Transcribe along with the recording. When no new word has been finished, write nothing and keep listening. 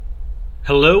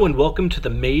Hello and welcome to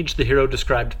the Mage the Hero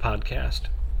Described podcast.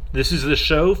 This is the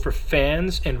show for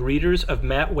fans and readers of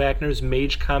Matt Wagner's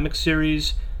Mage comic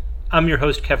series. I'm your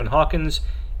host, Kevin Hawkins,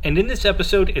 and in this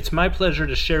episode, it's my pleasure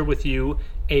to share with you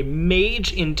a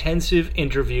Mage-intensive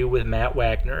interview with Matt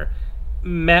Wagner.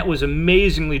 Matt was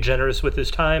amazingly generous with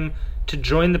his time to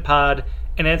join the pod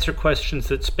and answer questions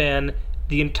that span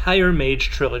the entire Mage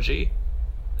trilogy.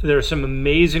 There are some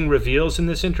amazing reveals in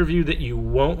this interview that you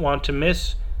won't want to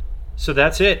miss. So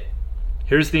that's it.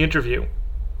 Here's the interview.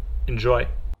 Enjoy.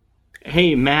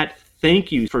 Hey, Matt,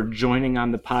 thank you for joining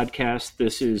on the podcast.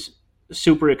 This is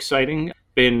super exciting.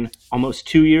 Been almost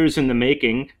 2 years in the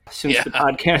making since the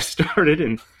podcast started,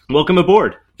 and welcome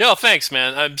aboard. Yeah, thanks,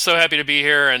 man. I'm so happy to be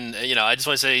here, and I just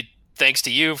want to say thanks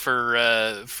to you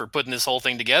for putting this whole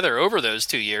thing together over those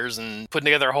 2 years and putting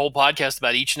together a whole podcast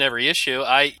about each and every issue.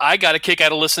 I got a kick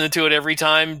out of listening to it every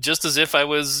time, just as if I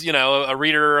was, a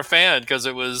reader or a fan, because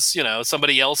it was,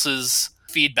 somebody else's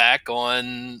feedback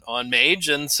on Mage.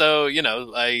 And so,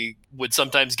 I would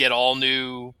sometimes get all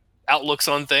new outlooks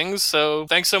on things. So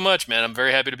thanks so much, man. I'm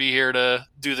very happy to be here to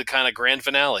do the kind of grand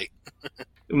finale.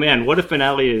 Man, what a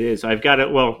finale it is. I've got it.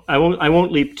 Well, I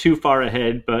won't leap too far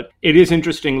ahead, but it is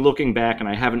interesting looking back, and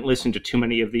I haven't listened to too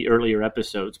many of the earlier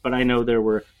episodes, but I know there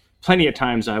were plenty of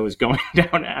times I was going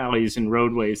down alleys and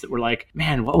roadways that were like,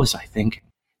 man, what was I thinking?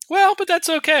 Well, but that's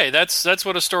okay. That's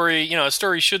what a story, a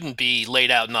story shouldn't be laid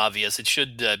out and obvious. It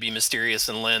should be mysterious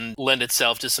and lend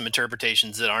itself to some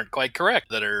interpretations that aren't quite correct,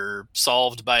 that are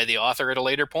solved by the author at a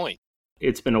later point.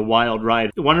 It's been a wild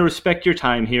ride. I want to respect your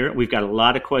time here. We've got a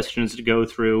lot of questions to go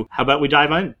through. How about we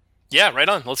dive in? Yeah, right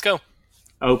on. Let's go.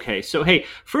 Okay, so hey,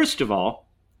 first of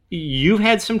all, you've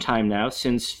had some time now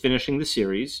since finishing the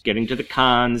series, getting to the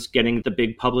cons, getting the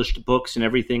big published books and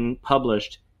everything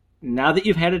published. Now that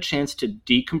you've had a chance to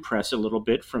decompress a little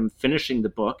bit from finishing the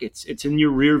book, it's in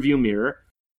your rearview mirror.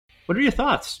 What are your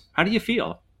thoughts? How do you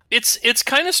feel? It's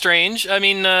kind of strange. I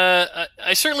mean,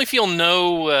 I certainly feel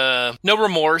no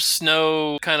remorse,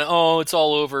 no kind of, it's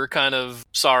all over kind of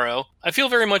sorrow. I feel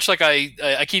very much like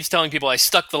I keep telling people I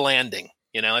stuck the landing.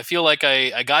 I feel like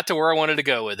I got to where I wanted to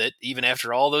go with it, even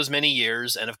after all those many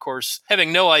years. And of course,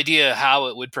 having no idea how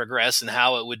it would progress and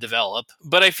how it would develop.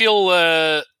 But I feel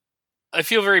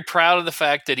very proud of the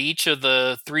fact that each of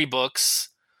the 3 books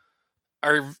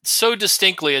are so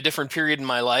distinctly a different period in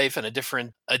my life and a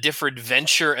different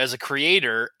venture as a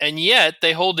creator, and yet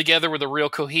they hold together with a real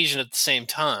cohesion at the same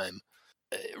time.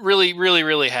 Really, really,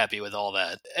 really happy with all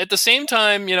that. At the same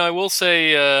time, I will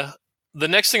say the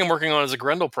next thing I'm working on is a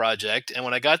Grendel project, and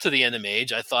when I got to the end of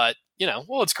Mage, I thought,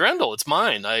 it's Grendel, it's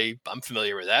mine. I'm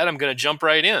familiar with that. I'm going to jump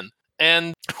right in.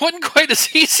 And it wasn't quite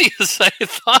as easy as I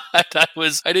thought.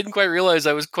 I didn't quite realize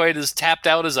I was quite as tapped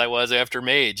out as I was after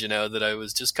Mage, that I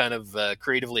was just kind of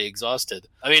creatively exhausted.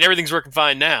 I mean, everything's working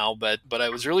fine now, but I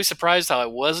was really surprised how I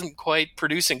wasn't quite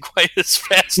producing quite as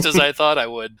fast as I thought I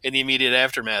would in the immediate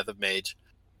aftermath of Mage.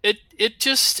 It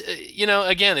just,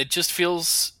 again, it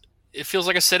feels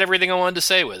like I said everything I wanted to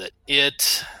say with it.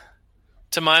 It,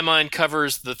 to my mind,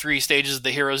 covers the 3 stages of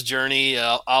the hero's journey,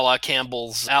 a la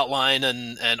Campbell's outline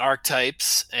and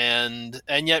archetypes, and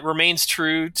yet remains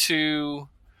true to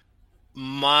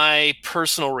my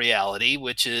personal reality,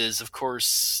 which is, of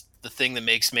course, the thing that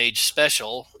makes Mage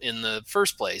special in the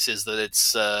first place, is that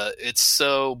it's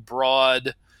so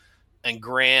broad and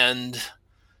grand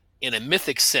in a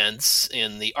mythic sense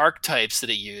in the archetypes that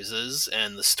it uses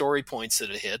and the story points that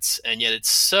it hits, and yet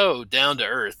it's so down to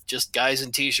earth, just guys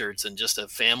in t-shirts and just a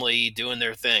family doing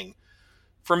their thing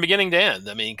from beginning to end.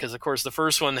 I mean, because of course the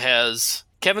first one has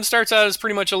Kevin starts out as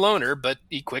pretty much a loner, but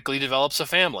he quickly develops a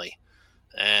family,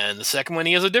 and the second one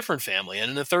he has a different family,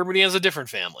 and in the third one he has a different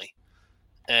family.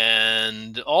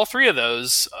 And all 3 of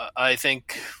those, I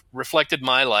think, reflected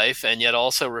my life, and yet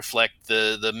also reflect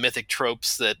the mythic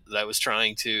tropes that I was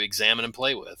trying to examine and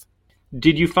play with.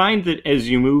 Did you find that as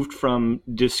you moved from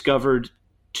discovered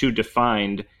to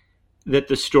defined, that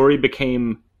the story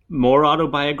became more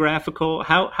autobiographical?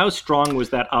 How strong was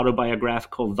that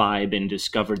autobiographical vibe in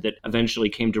Discovered that eventually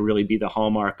came to really be the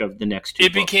hallmark of the next 2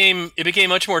 books? It became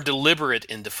much more deliberate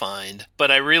in Defined,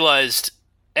 but I realized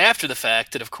after the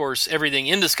fact that, of course, everything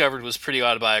in Discovered was pretty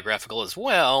autobiographical as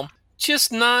well,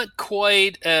 just not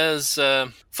quite as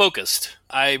focused.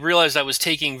 I realized I was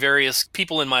taking various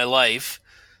people in my life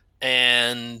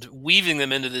and weaving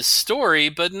them into this story,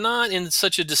 but not in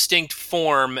such a distinct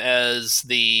form as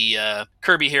the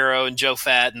Kirby Hero and Joe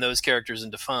Fat and those characters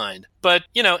in Defined. But,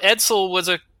 Edsel was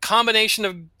a combination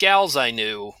of gals I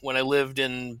knew when I lived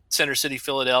in Center City,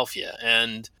 Philadelphia,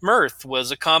 and Mirth was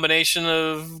a combination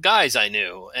of guys I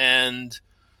knew, and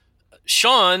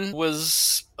Sean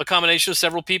was a combination of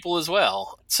several people as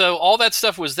well. So all that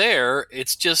stuff was there.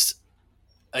 It's just,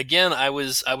 again, I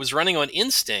was running on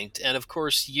instinct, and of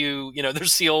course,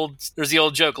 there's the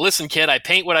old joke. Listen, kid, I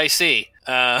paint what I see.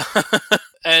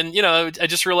 And I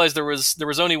just realized there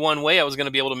was only one way I was going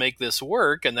to be able to make this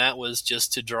work, and that was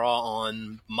just to draw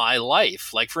on my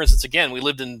life. Like, for instance, again,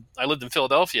 I lived in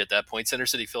Philadelphia at that point, Center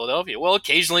City, Philadelphia. Well,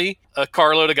 occasionally a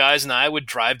carload of guys and I would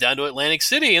drive down to Atlantic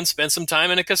City and spend some time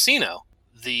in a casino.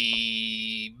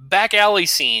 The back alley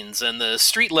scenes and the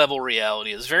street level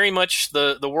reality is very much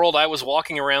the world I was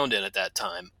walking around in at that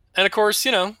time. And of course,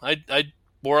 I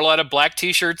wore a lot of black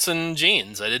T-shirts and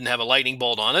jeans. I didn't have a lightning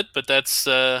bolt on it, but that's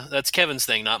Kevin's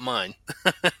thing, not mine.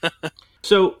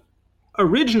 So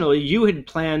originally, you had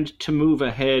planned to move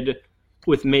ahead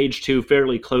with Mage 2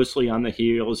 fairly closely on the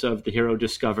heels of The Hero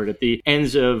Discovered. At the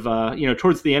ends of,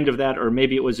 towards the end of that, or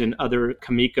maybe it was in other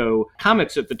Comico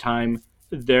comics at the time,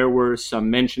 there were some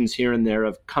mentions here and there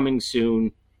of coming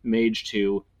soon, Mage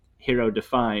 2, Hero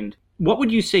Defined. What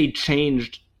would you say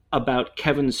changed about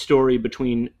Kevin's story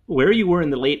between where you were in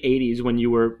the late 80s when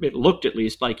it looked at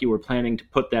least like you were planning to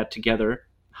put that together,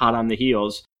 hot on the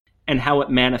heels, and how it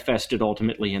manifested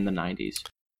ultimately in the 90s?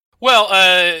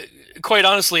 Well, quite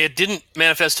honestly, it didn't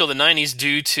manifest till the 90s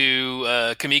due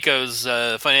to Comico's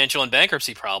financial and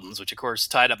bankruptcy problems, which of course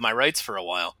tied up my rights for a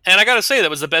while. And I got to say, that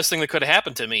was the best thing that could have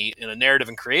happened to me in a narrative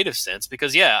and creative sense,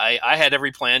 because I had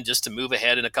every plan just to move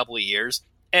ahead in a couple of years.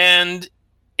 And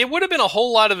it would have been a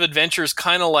whole lot of adventures,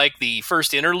 kind of like the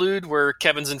first interlude where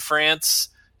Kevin's in France.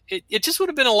 It just would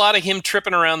have been a lot of him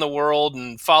tripping around the world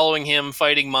and following him,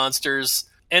 fighting monsters.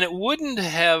 And it wouldn't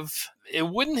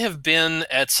have been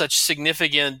at such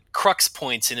significant crux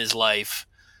points in his life,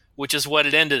 which is what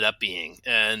it ended up being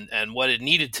and what it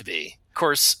needed to be. Of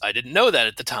course, I didn't know that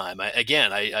at the time.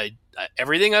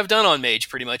 Everything I've done on Mage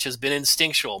pretty much has been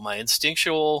instinctual. My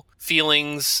instinctual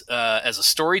feelings as a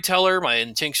storyteller, my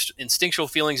instinctual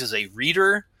feelings as a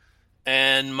reader,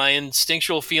 and my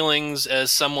instinctual feelings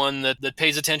as someone that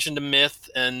pays attention to myth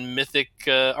and mythic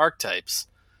archetypes.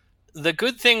 The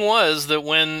good thing was that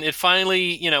when it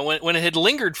finally, when it had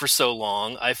lingered for so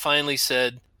long, I finally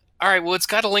said, all right, well, it's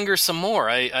got to linger some more.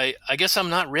 I guess I'm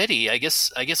not ready. I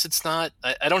guess it's not,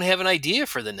 I don't have an idea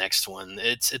for the next one.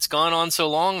 It's gone on so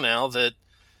long now that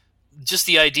just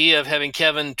the idea of having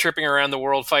Kevin tripping around the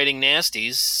world fighting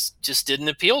nasties just didn't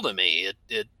appeal to me.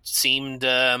 It seemed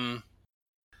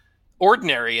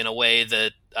ordinary in a way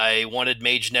that I wanted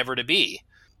Mage never to be.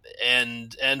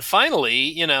 And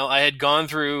finally, I had gone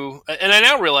through, and I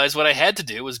now realize what I had to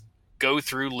do was go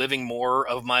through living more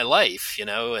of my life,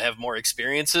 have more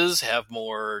experiences, have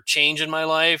more change in my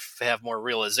life, have more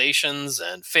realizations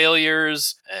and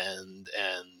failures and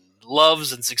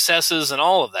loves and successes and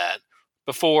all of that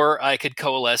before I could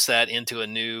coalesce that into a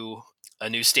new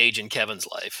stage in Kevin's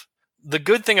life. The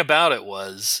good thing about it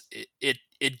was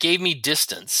it gave me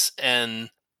distance, and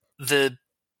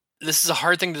this is a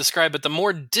hard thing to describe, but the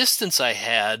more distance I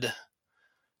had,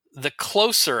 the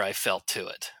closer I felt to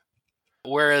it.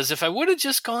 Whereas if I would have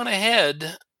just gone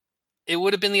ahead, it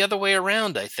would have been the other way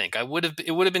around, I think. It would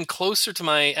have been closer to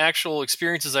my actual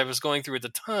experiences I was going through at the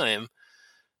time,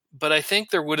 but I think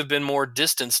there would have been more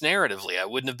distance narratively. I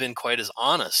wouldn't have been quite as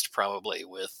honest, probably,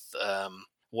 with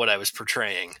what I was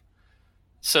portraying.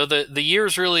 So the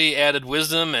years really added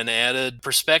wisdom and added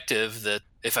perspective that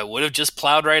if I would have just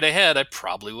plowed right ahead, I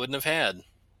probably wouldn't have had.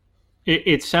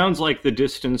 It sounds like the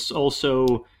distance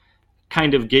also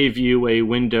kind of gave you a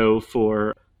window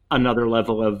for another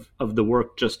level of the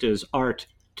work just as art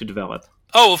to develop.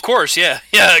 Oh, of course, yeah.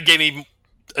 Yeah, it gave me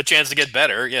a chance to get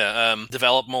better,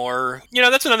 develop more.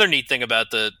 That's another neat thing about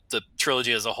the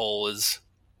trilogy as a whole is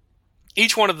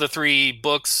each one of the three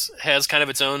books has kind of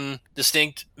its own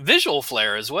distinct visual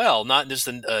flair as well, not just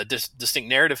a distinct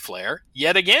narrative flair.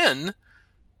 Yet again,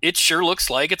 it sure looks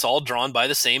like it's all drawn by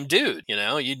the same dude.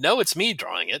 It's me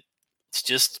drawing it. It's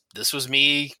just, this was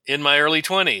me in my early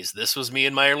 20s. This was me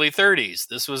in my early 30s.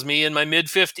 This was me in my mid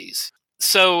 50s.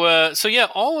 So yeah,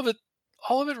 all of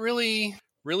it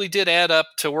really did add up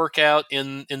to work out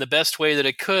in the best way that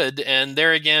it could. And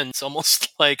there again, it's almost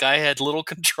like I had little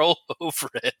control over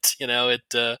it.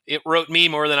 It wrote me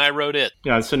more than I wrote it.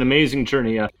 Yeah, it's an amazing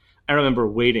journey. I remember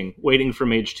waiting for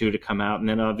Mage 2 to come out, and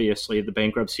then obviously the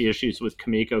bankruptcy issues with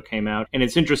Comico came out. And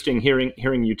it's interesting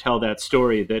hearing you tell that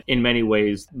story, that in many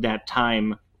ways that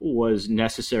time was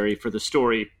necessary for the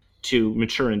story to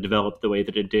mature and develop the way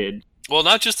that it did. Well,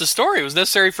 not just the story. It was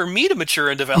necessary for me to mature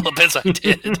and develop as I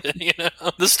did.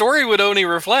 The story would only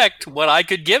reflect what I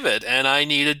could give it, and I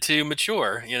needed to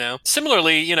mature.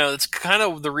 Similarly, it's kind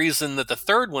of the reason that the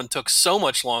third one took so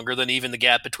much longer than even the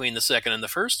gap between the second and the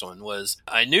first one was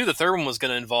I knew the third one was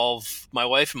going to involve my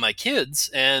wife and my kids,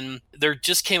 and there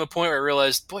just came a point where I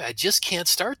realized, boy, I just can't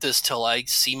start this till I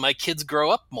see my kids grow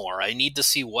up more. I need to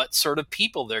see what sort of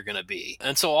people they're going to be,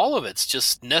 and so all of it's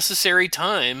just necessary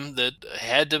time that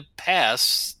had to pass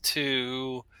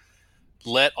to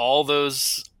let all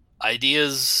those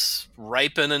ideas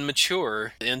ripen and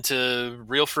mature into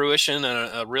real fruition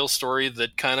and a real story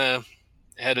that kind of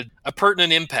had a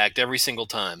pertinent impact every single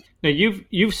time. Now,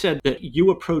 you've said that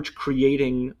you approach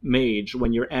creating Mage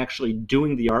when you're actually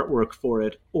doing the artwork for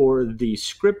it or the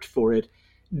script for it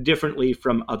differently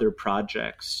from other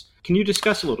projects. Can you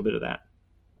discuss a little bit of that?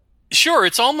 Sure.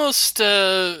 It's almost,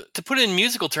 to put it in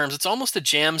musical terms, it's almost a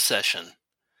jam session.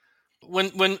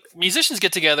 When musicians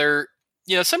get together,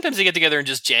 sometimes they get together and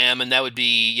just jam, and that would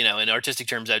be, in artistic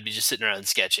terms, I'd be just sitting around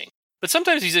sketching. But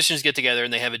sometimes musicians get together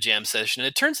and they have a jam session, and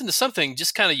it turns into something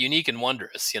just kind of unique and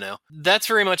wondrous, That's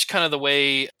very much kind of the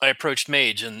way I approached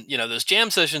Mage. And, those jam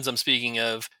sessions I'm speaking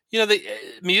of,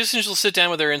 musicians will sit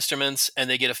down with their instruments and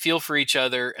they get a feel for each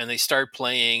other and they start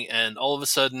playing, and all of a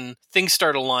sudden things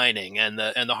start aligning and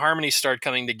the harmonies start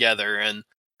coming together,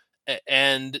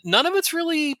 and none of it's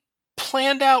really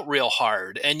planned out real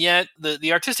hard, and yet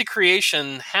the artistic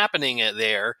creation happening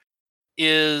there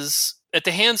is at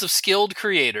the hands of skilled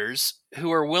creators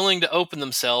who are willing to open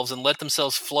themselves and let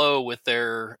themselves flow with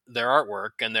their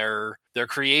artwork and their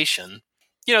creation.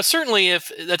 Certainly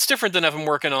if that's different than if I'm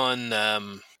working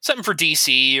on something for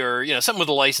DC or something with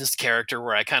a licensed character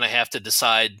where I kind of have to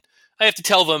decide. I have to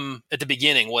tell them at the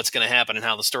beginning what's going to happen and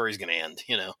how the story's going to end.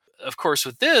 Of course,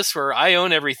 with this, where I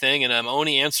own everything and I'm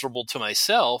only answerable to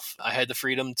myself, I had the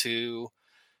freedom to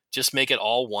just make it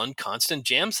all one constant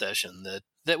jam session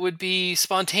that would be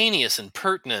spontaneous and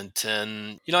pertinent.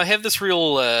 And, I have this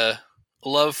real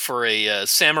love for a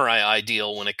samurai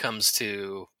ideal when it comes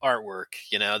to artwork.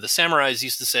 The samurais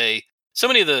used to say, so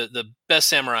many of the best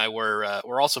samurai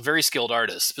were also very skilled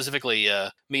artists, specifically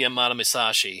Miyamada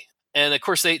Musashi. And of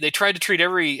course, they tried to treat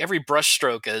every brush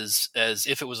stroke as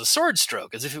if it was a sword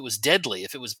stroke, as if it was deadly,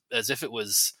 as if it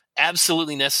was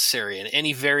absolutely necessary, and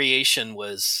any variation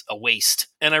was a waste.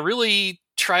 And I really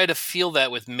try to feel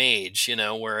that with Mage,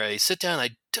 where I sit down, I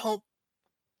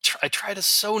try to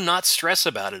so not stress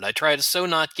about it. I try to so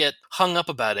not get hung up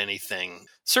about anything.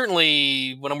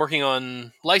 Certainly, when I'm working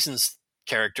on licensed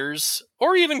characters,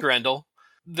 or even Grendel,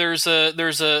 there's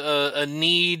a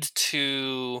need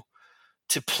to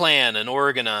plan and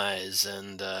organize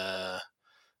and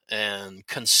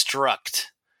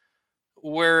construct.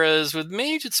 Whereas with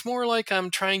Mage, it's more like I'm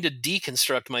trying to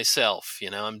deconstruct myself.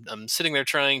 I'm sitting there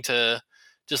trying to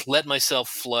just let myself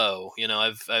flow.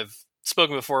 I've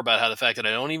spoken before about how the fact that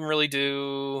I don't even really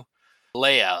do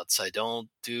layouts. I don't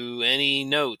do any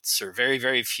notes or very,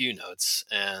 very few notes.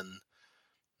 And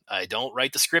I don't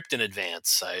write the script in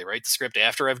advance. I write the script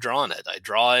after I've drawn it. I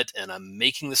draw it and I'm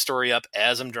making the story up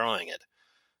as I'm drawing it.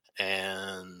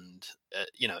 And,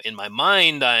 in my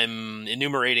mind, I'm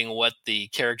enumerating what the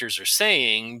characters are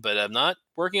saying, but I'm not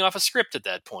working off a script at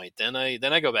that point. Then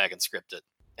I go back and script it.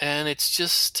 And it's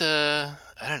just, I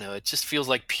don't know, it just feels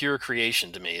like pure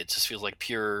creation to me. It just feels like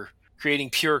creating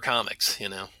pure comics,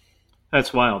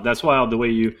 That's wild. That's wild, the way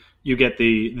you get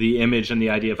the image and the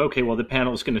idea of, okay, well, the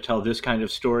panel is going to tell this kind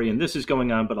of story and this is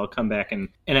going on, but I'll come back and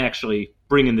actually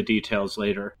bring in the details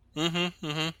later.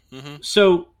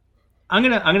 So I'm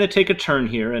gonna take a turn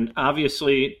here, and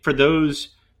obviously for those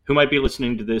who might be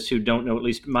listening to this who don't know at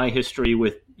least my history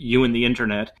with you and the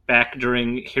internet, back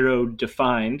during Hero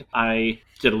Defined, I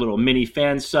did a little mini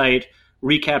fan site,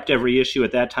 recapped every issue.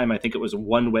 At that time, I think it was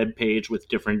one web page with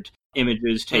different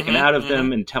images taken out of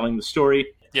them and telling the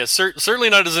story. Yeah, certainly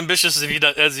not as ambitious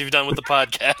as you've done with the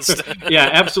podcast. Yeah,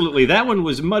 absolutely. That one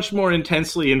was much more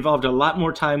intensely involved, a lot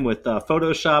more time with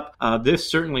Photoshop.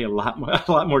 This certainly a lot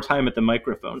more time at the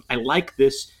microphone. I like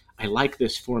this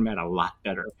format a lot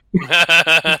better.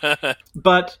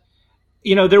 But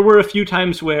there were a few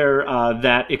times where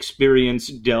that experience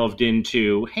delved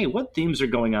into, hey, what themes are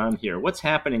going on here? What's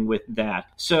happening with that?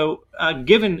 So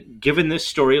given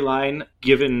this storyline,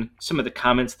 given some of the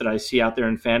comments that I see out there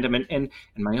in fandom, and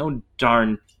my own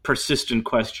darn persistent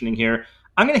questioning here,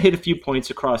 I'm going to hit a few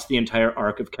points across the entire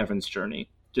arc of Kevin's journey.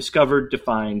 Discovered,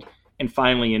 defined, and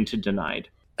finally into denied.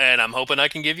 And I'm hoping I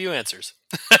can give you answers.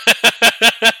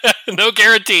 No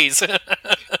guarantees.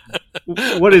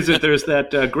 What is it? There's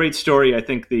that great story. I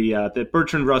think that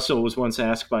Bertrand Russell was once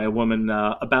asked by a woman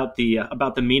about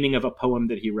the meaning of a poem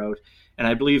that he wrote, and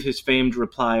I believe his famed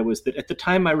reply was that at the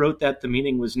time I wrote that, the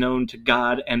meaning was known to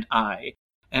God and I,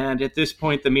 and at this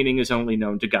point, the meaning is only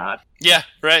known to God. Yeah,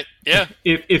 right. Yeah.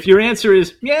 If your answer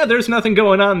is there's nothing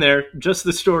going on there, just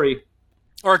the story.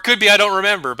 Or it could be I don't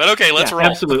remember, but okay, let's roll.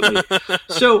 Absolutely.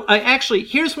 So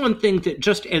here's one thing that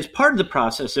just as part of the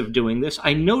process of doing this,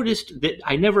 I noticed that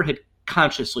I never had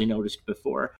consciously noticed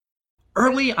before.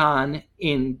 Early on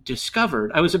in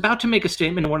Discovered, I was about to make a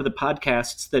statement in one of the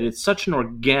podcasts that it's such an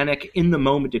organic,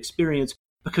 in-the-moment experience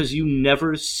because you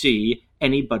never see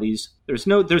anybody's... There's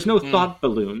no thought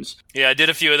balloons. Yeah, I did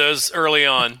a few of those early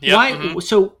on. Yep.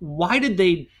 So why did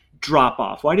they drop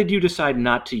off? Why did you decide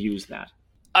not to use that?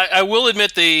 I will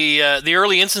admit the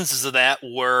early instances of that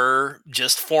were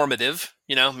just formative.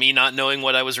 Me not knowing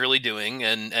what I was really doing,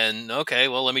 and okay,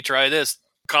 well, let me try this.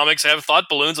 Comics have thought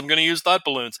balloons. I'm going to use thought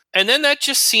balloons. And then that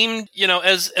just seemed,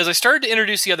 as I started to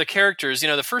introduce the other characters,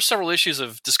 the first several issues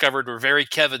of Discovered were very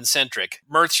Kevin-centric.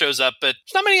 Mirth shows up, but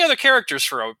there's not many other characters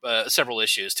for several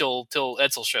issues till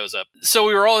Edsel shows up. So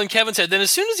we were all in Kevin's head. Then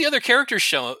as soon as the other characters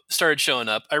started showing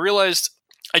up, I realized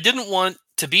I didn't want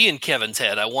to be in Kevin's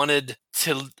head. I wanted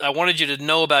you to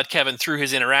know about Kevin through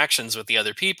his interactions with the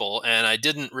other people, and I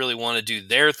didn't really want to do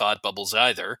their thought bubbles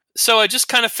either. So I just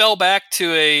kind of fell back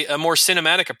to a more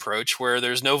cinematic approach where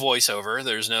there's no voiceover,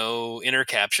 there's no inner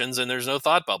captions, and there's no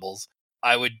thought bubbles.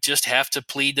 I would just have to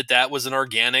plead that was an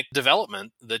organic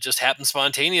development that just happened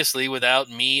spontaneously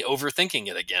without me overthinking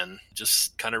it again.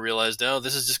 Just kind of realized,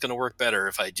 this is just going to work better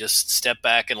if I just step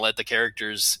back and let the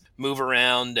characters move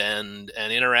around and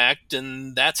interact,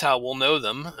 and that's how we'll know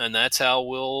them, and that's how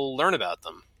we'll learn about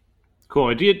them.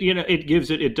 Cool.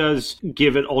 It does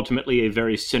give it ultimately a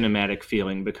very cinematic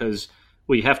feeling because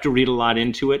we have to read a lot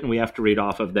into it and we have to read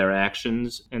off of their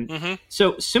actions. And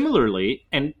so similarly,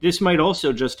 and this might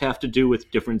also just have to do with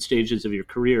different stages of your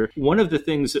career, one of the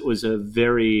things that was a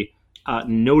very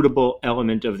notable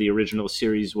element of the original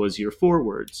series was your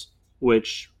forewords,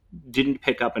 which didn't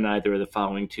pick up in either of the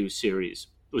following two series.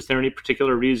 Was there any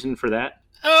particular reason for that?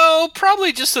 Oh,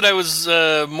 probably just that I was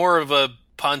more of a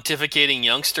pontificating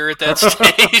youngster at that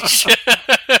stage.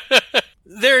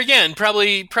 There again,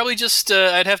 probably just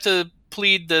I'd have to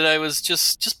plead that I was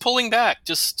just pulling back,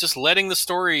 just letting the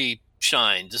story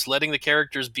shine, just letting the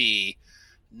characters be,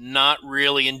 not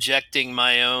really injecting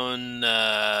my own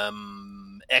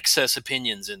excess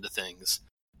opinions into things,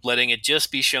 letting it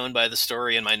just be shown by the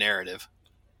story and my narrative.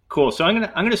 Cool. So I'm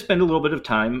gonna spend a little bit of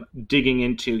time digging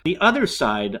into the other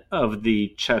side of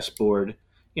the chessboard.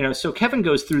 So Kevin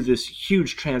goes through this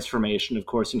huge transformation, of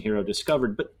course, in Hero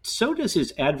Discovered, but so does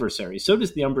his adversary. So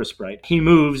does the Umbra Sprite.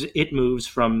 It moves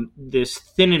from this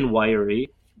thin and wiry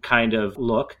kind of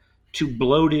look to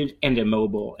bloated and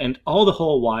immobile, and all the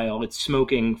whole while it's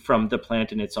smoking from the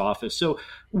plant in its office. So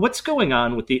what's going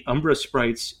on with the Umbra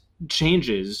Sprite's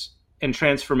changes and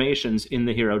transformations in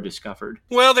the Hero Discovered?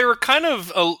 Well, they were kind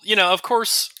of, of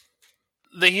course,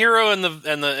 the hero and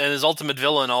his ultimate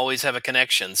villain always have a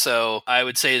connection. So I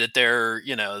would say that they're,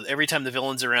 every time the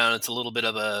villain's around, it's a little bit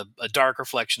of a dark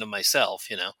reflection of myself.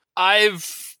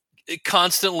 I've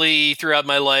constantly throughout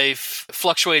my life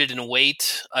fluctuated in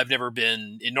weight. I've never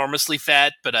been enormously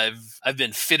fat, but I've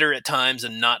been fitter at times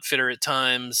and not fitter at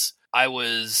times. I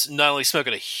was not only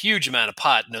smoking a huge amount of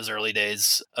pot in those early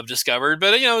days of Discovered,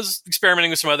 but I was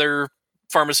experimenting with some other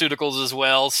pharmaceuticals as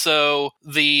well. So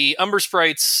the Umbra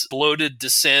Sprite's bloated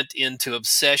descent into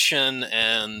obsession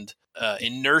and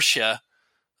inertia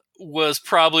was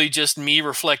probably just me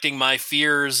reflecting my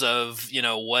fears of,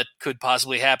 what could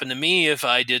possibly happen to me if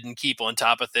I didn't keep on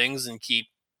top of things and keep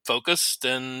focused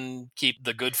and keep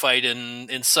the good fight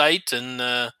in sight and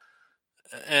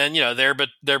there but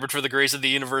for the grace of the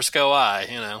universe go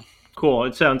I. Cool.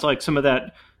 It sounds like some of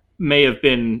that may have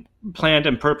been planned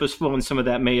and purposeful, and some of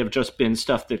that may have just been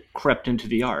stuff that crept into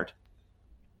the art.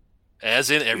 As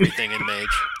in everything in Mage.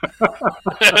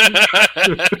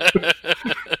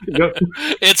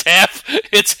 It's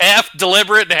half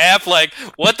deliberate and half like,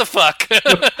 what the fuck?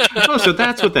 Oh, so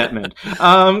that's what that meant.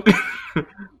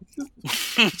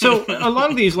 So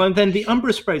along these lines, then the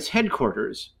Umbra Sprite's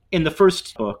headquarters in the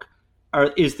first book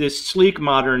is this sleek,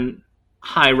 modern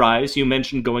high-rise. You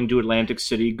mentioned going to Atlantic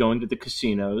City, going to the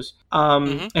casinos.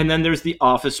 And then there's the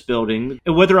office building.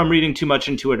 Whether I'm reading too much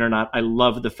into it or not, I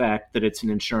love the fact that it's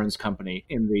an insurance company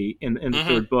in the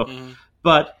third book.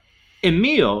 But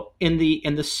Emil, in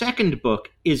the second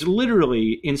book, is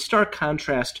literally, in stark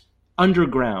contrast,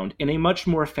 underground in a much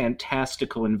more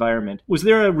fantastical environment. Was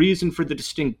there a reason for the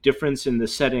distinct difference in the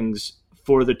settings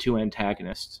for the two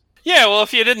antagonists? Yeah, well,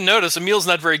 if you didn't notice, Emil's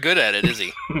not very good at it, is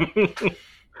he?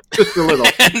 Just a little.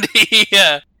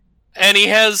 And he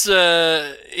has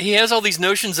all these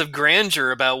notions of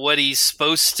grandeur about what he's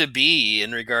supposed to be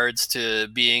in regards to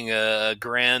being a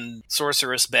grand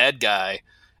sorceress bad guy,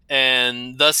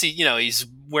 and thus he's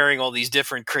wearing all these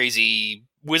different crazy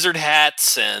wizard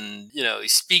hats, and he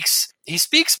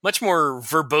speaks much more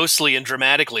verbosely and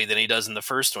dramatically than he does in the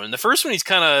first one. In the first one, he's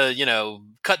kind of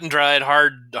cut and dried,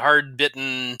 hard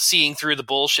bitten, seeing through the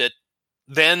bullshit.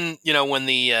 Then when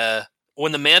the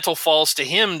mantle falls to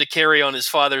him to carry on his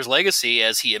father's legacy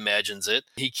as he imagines it,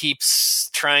 he keeps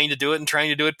trying to do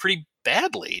it pretty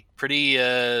badly, pretty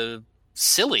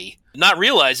silly, not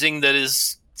realizing that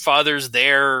his father's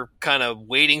there kind of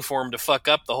waiting for him to fuck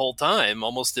up the whole time,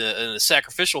 almost in a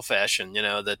sacrificial fashion.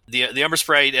 That the Umber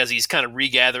Sprite, as he's kind of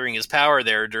regathering his power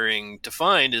there during To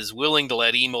Find, is willing to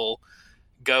let Emil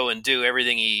go and do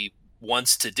everything he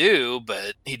wants to do,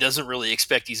 but he doesn't really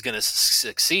expect he's going to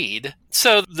succeed.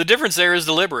 So the difference there is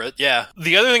deliberate. Yeah.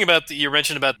 The other thing you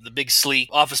mentioned about the big sleek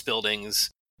office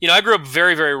buildings, I grew up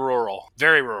very, very rural,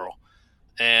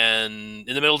 and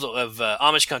in the middle of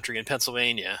Amish country in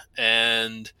Pennsylvania.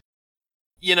 And,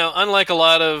 unlike a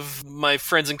lot of my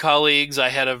friends and colleagues, I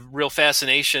had a real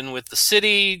fascination with the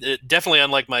city. Definitely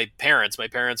unlike my parents. My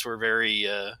parents were very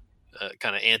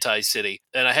kind of anti-city.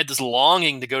 And I had this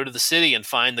longing to go to the city and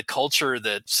find the culture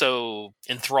that so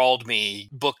enthralled me.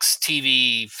 Books,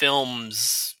 TV,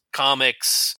 films,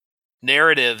 comics,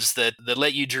 narratives that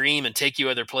let you dream and take you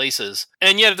other places.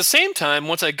 And yet at the same time,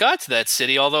 once I got to that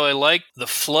city, although I liked the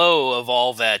flow of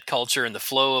all that culture and the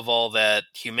flow of all that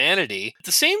humanity, at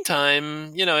the same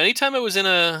time, anytime I was in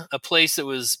a place that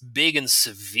was big and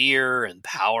severe and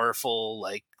powerful,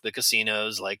 like the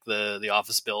casinos, like the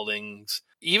office buildings,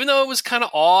 even though it was kind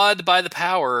of awed by the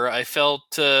power, I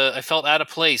felt out of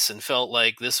place and felt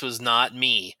like this was not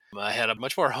me. I had a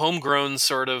much more homegrown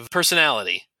sort of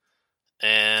personality.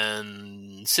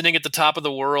 And sitting at the top of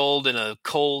the world in a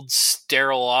cold,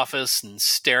 sterile office and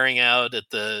staring out at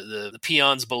the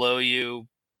peons below you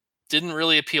didn't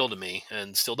really appeal to me,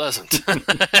 and still doesn't.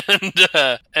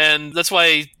 and that's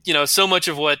why, so much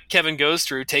of what Kevin goes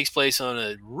through takes place on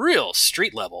a real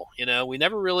street level. We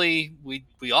never really,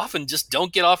 we often just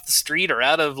don't get off the street or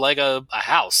out of like a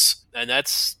house. And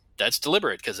that's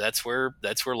deliberate, because that's where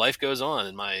life goes on,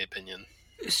 in my opinion.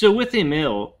 So with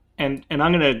Emil, and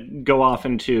I'm going to go off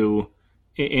into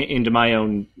my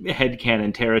own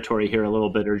headcanon territory here a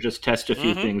little bit, or just test a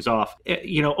few things off.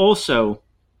 Also,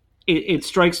 it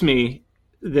strikes me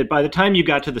that by the time you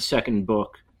got to the second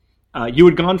book, you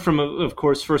had gone from, of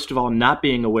course, first of all, not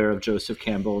being aware of Joseph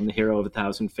Campbell and the Hero of a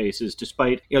Thousand Faces,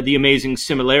 despite the amazing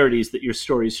similarities that your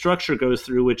story's structure goes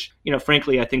through, which,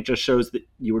 frankly, I think just shows that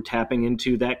you were tapping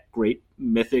into that great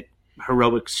mythic,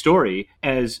 heroic story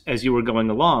as you were going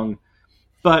along.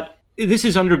 But this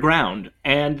is underground,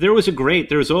 and there was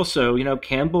also,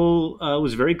 Campbell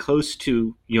was very close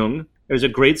to Jung. There's a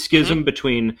great schism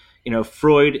between,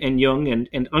 Freud and Jung,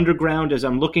 and underground. As I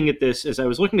was looking at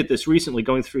this recently,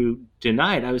 going through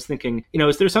Denied, I was thinking,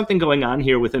 is there something going on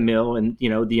here with Emil and,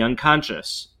 the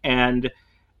unconscious? And,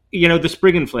 the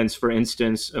Spriggan-Flints, for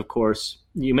instance, of course,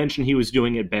 you mentioned he was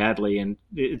doing it badly, and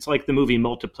it's like the movie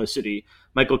Multiplicity.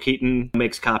 Michael Keaton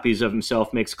makes copies of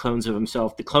himself, makes clones of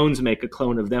himself. The clones make a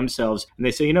clone of themselves, and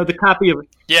they say, the copy of...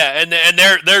 Yeah, and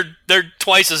they're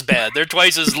twice as bad. They're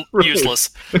twice as useless.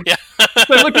 Yeah.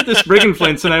 So I looked at the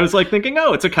Spriggan-Flints, and I was like thinking,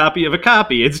 it's a copy of a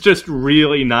copy. It's just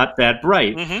really not that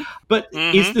bright. But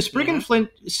is the Spriggan-Flint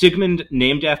Sigmund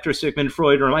named after Sigmund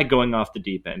Freud, or am I going off the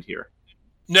deep end here?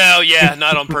 No, yeah,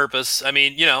 not on purpose. I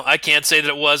mean, I can't say that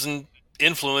it wasn't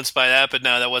influenced by that, but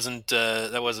no, that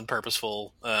wasn't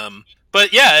purposeful.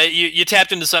 But yeah, you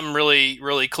tapped into something really,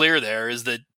 really clear there, is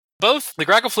that both the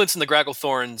Grackleflints and the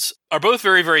Gracklethorns are both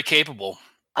very, very capable,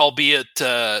 albeit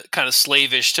kind of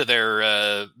slavish to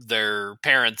their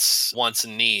parents' wants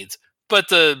and needs. But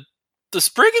the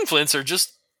Spriggan-Flints are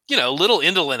just, little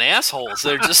indolent assholes.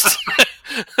 They're just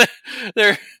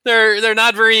they're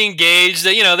not very engaged.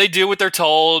 They do what they're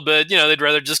told, but they'd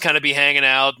rather just kind of be hanging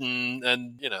out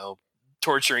and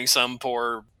torturing some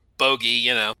poor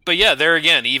bogey, But yeah, there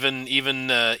again, even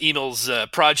Emil's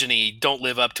progeny don't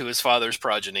live up to his father's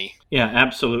progeny. Yeah,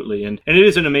 absolutely, and it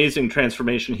is an amazing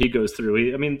transformation he goes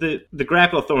through. I mean, the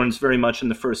Gracklethorns very much in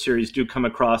the first series do come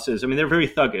across as, they're very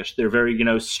thuggish. They're very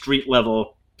street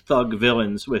level thug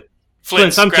villains with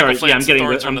Flints. I'm sorry. Flints, yeah, I'm getting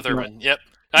Thorns on the third one. Yep.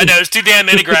 I know, there's too damn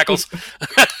many Grackles.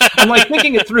 I'm like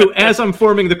thinking it through as I'm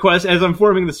forming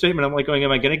the statement. I'm like going,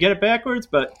 am I going to get it backwards?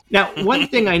 But now, one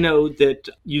thing I know that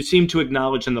you seem to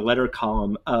acknowledge in the letter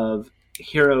column of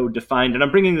Hero Defined. And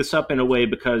I'm bringing this up in a way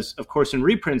because, of course, in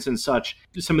reprints and such,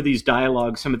 some of these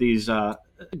dialogues, some of these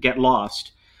get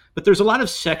lost. But there's a lot of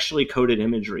sexually coded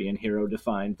imagery in Hero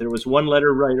Defined. There was one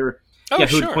letter writer who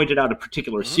had pointed out a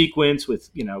particular sequence with,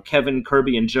 Kevin,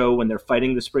 Kirby, and Joe when they're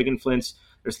fighting the Spriggan Flints.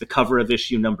 There's the cover of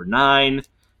issue number 9.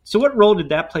 So what role did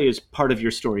that play as part of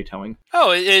your storytelling?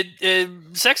 Oh,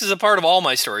 sex is a part of all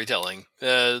my storytelling.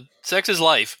 Sex is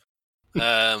life.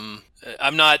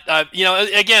 I'm not,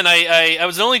 again, I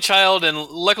was an only child, and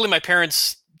luckily my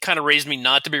parents kind of raised me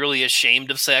not to be really ashamed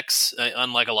of sex,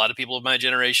 unlike a lot of people of my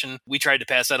generation. We tried to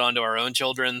pass that on to our own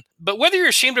children. But whether you're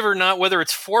ashamed of it or not, whether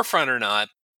it's forefront or not,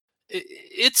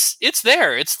 it's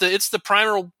there. It's the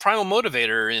primal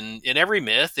motivator in every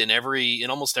myth, in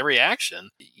almost every action.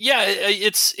 Yeah,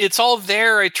 it's all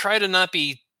there. I try to not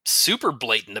be super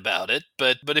blatant about it,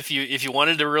 but if you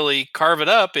wanted to really carve it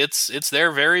up, it's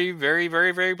there very, very,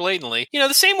 very, very blatantly.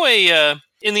 The same way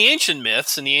in the ancient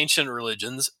myths and the ancient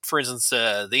religions, for instance,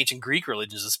 the ancient Greek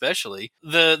religions especially,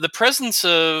 the presence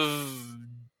of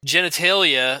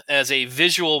genitalia as a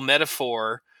visual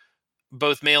metaphor,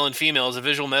 both male and female, as a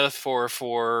visual metaphor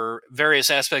for various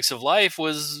aspects of life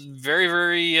was very,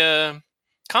 very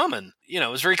common. It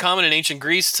was very common in ancient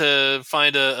Greece to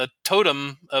find a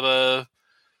totem of a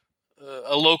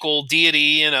local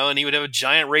deity, and he would have a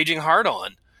giant raging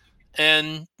hard-on.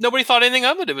 And nobody thought anything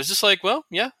of it. It was just like, well,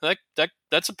 yeah,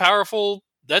 that's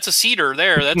a cedar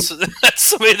there. That's that's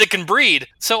somebody that can breed.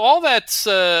 So all that's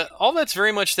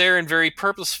very much there and very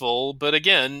purposeful. But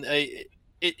again,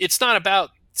 it's not about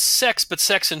sex, but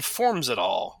sex informs it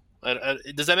all.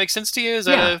 Does that make sense to you?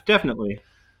 Definitely.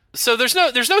 So there's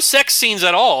no sex scenes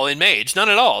at all in Mage, none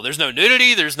at all. There's no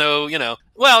nudity. There's no,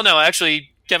 Well, no, actually,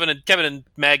 Kevin and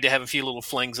Magda have a few little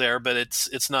flings there, but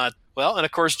it's not. Well, and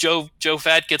of course, Joe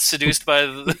Fat gets seduced by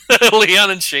Leon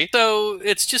and she. So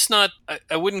it's just not.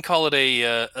 I wouldn't call it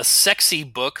a sexy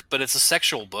book, but it's a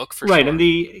sexual book for sure. Right, and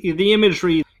the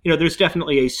imagery. There's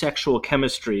definitely a sexual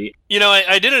chemistry.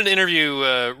 I did an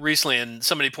interview recently, and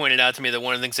somebody pointed out to me that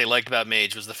one of the things they liked about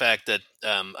Mage was the fact that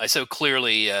I so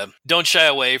clearly don't shy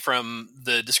away from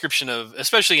the description of,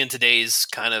 especially in today's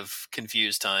kind of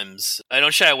confused times, I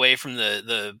don't shy away from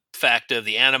the fact of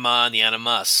the anima and the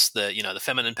animus, the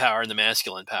feminine power and the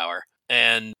masculine power.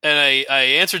 And I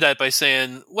answered that by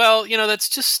saying, well, it's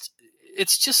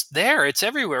just there. It's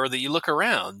everywhere that you look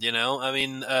around, I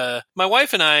mean, my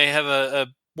wife and I have a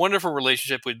wonderful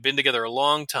relationship. We've been together a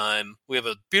long time. We have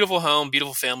a beautiful home,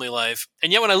 beautiful family life.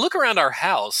 And yet when I look around our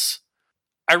house,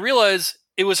 I realize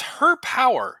it was her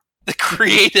power that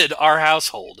created our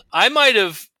household. I might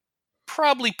have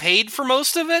probably paid for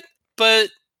most of it, but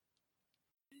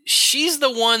she's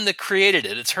the one that created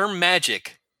it. It's her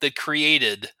magic that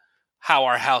created how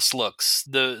our house looks,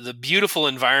 the beautiful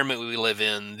environment we live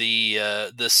in,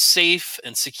 the safe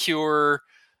and secure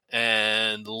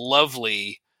and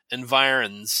lovely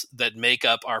environs that make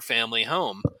up our family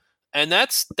home. And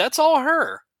that's all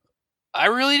her. I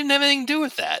really didn't have anything to do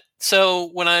with that. So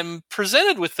when I'm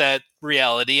presented with that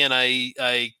reality and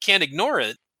I can't ignore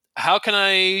it, how can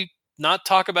I not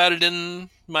talk about it in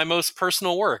my most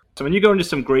personal work? So when you go into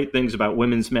some great things about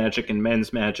women's magic and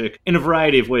men's magic in a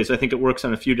variety of ways, I think it works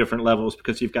on a few different levels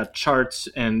because you've got charts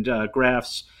and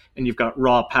graphs and you've got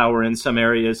raw power in some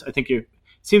areas. I think it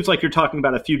seems like you're talking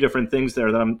about a few different things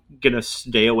there that I'm going to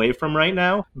stay away from right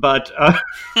now. But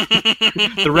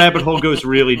the rabbit hole goes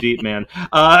really deep, man.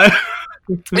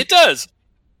 It does.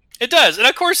 It does. And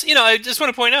of course, I just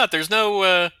want to point out there's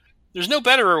no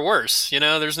better or worse.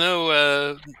 There's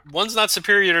no one's not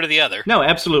superior to the other. No,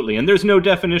 absolutely. And there's no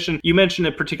definition. You mentioned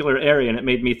a particular area, and it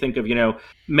made me think of,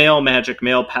 male magic,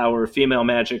 male power, female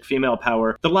magic, female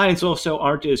power. The lines also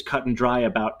aren't as cut and dry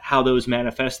about how those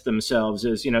manifest themselves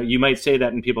as, you might say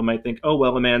that and people might think, oh,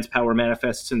 well, a man's power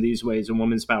manifests in these ways, a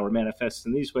woman's power manifests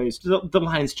in these ways. The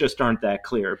lines just aren't that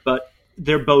clear. But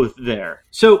they're both there.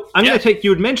 So I'm going to take, you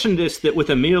had mentioned this, that with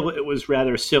Emil, it was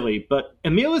rather silly, but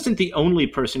Emil isn't the only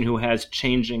person who has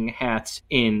changing hats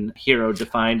in Hero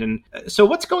Defined. And so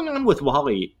what's going on with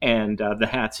Wally and the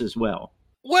hats as well?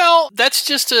 Well, that's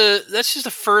just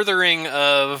a furthering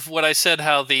of what I said,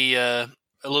 how a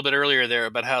little bit earlier there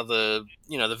about how the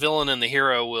villain and the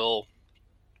hero will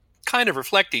kind of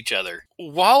reflect each other.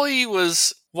 Wally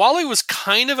was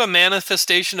kind of a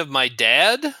manifestation of my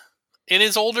dad in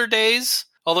his older days.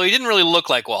 Although he didn't really look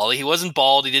like Wally. He wasn't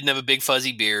bald. He didn't have a big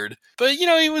fuzzy beard. But,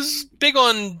 he was big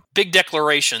on big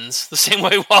declarations, the same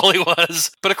way Wally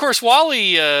was. But, of course,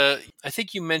 Wally, I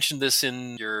think you mentioned this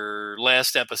in your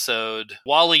last episode.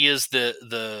 Wally is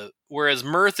whereas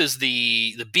Mirth is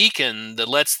the beacon that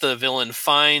lets the villain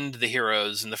find the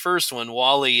heroes in the first one,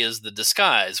 Wally is the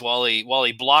disguise.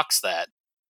 Wally blocks that.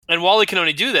 And Wally can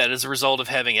only do that as a result of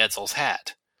having Etzel's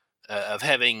hat, of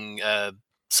having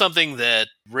something that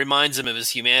reminds him of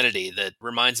his humanity, that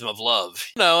reminds him of love.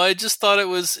 I just thought it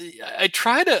was. I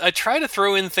try to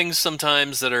throw in things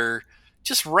sometimes that are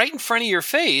just right in front of your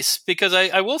face, because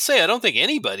I will say I don't think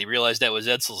anybody realized that was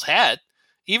Etzel's hat,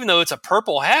 even though it's a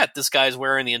purple hat this guy's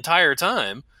wearing the entire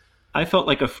time. I felt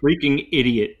like a freaking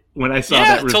idiot when I saw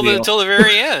that reveal. Till the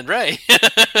very end, right?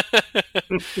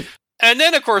 And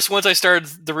then, of course, once I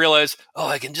started to realize,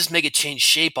 I can just make it change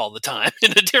shape all the time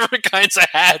into different kinds of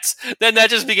hats, then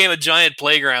that just became a giant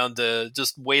playground to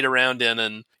just wait around in.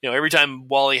 And, every time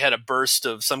Wally had a burst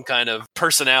of some kind of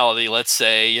personality, let's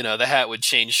say, the hat would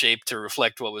change shape to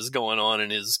reflect what was going on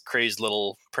in his crazed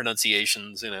little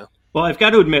pronunciations, Well, I've got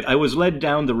to admit, I was led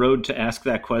down the road to ask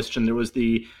that question. There was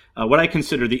the what I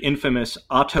consider the infamous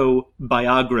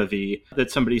autobiography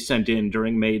that somebody sent in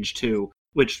during Mage 2,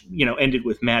 which, ended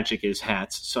with magic is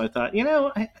hats. So I thought,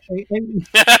 I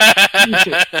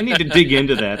need to dig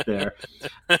into that there.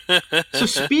 So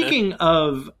speaking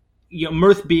of,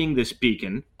 Mirth being this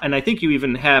beacon, and I think you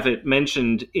even have it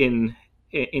mentioned in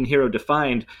Hero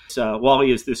Defined,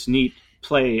 Wally is this neat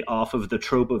play off of the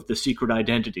trope of the secret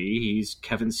identity. He's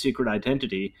Kevin's secret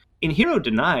identity. In Hero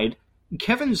Denied,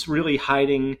 Kevin's really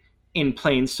hiding in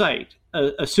plain sight,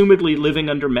 assumedly living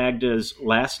under Magda's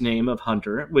last name of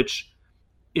Hunter, which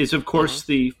is, of course,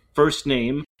 the first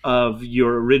name of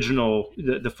your original,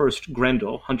 the first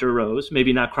Grendel, Hunter Rose.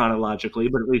 Maybe not chronologically,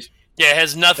 but at least... Yeah, it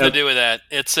has nothing to do with that.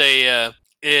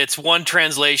 It's one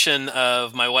translation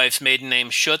of my wife's maiden name,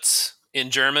 Schutz, in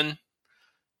German.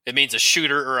 It means a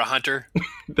shooter or a hunter.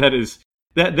 That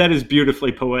is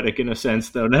beautifully poetic in a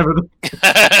sense, though.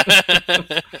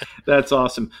 That's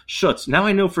awesome. Schutz. Now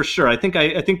I know for sure. I think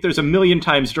there's a million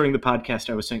times during the podcast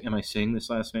I was saying, am I saying this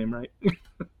last name right?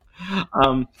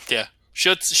 Yeah.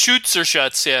 Shoots or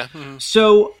Schutz, yeah. Mm-hmm.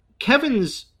 So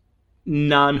Kevin's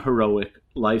non-heroic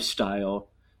lifestyle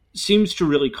seems to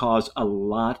really cause a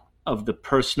lot of the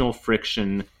personal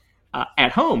friction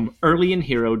at home early in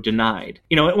Hero Denied.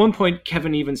 At one point,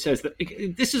 Kevin even says that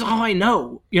this is all I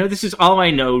know. This is all I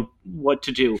know what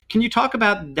to do. Can you talk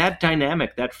about that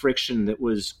dynamic, that friction that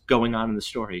was going on in the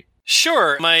story?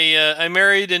 Sure. I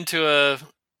married into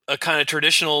a kind of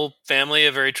traditional family,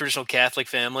 a very traditional Catholic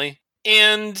family.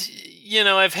 And,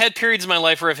 I've had periods in my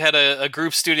life where I've had a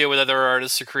group studio with other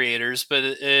artists or creators, but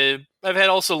I've had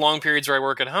also long periods where I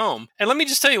work at home. And let me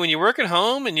just tell you, when you work at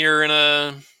home and you're in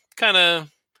a kind of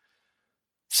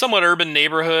somewhat urban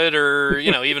neighborhood or,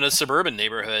 even a suburban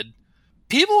neighborhood,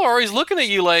 people are always looking at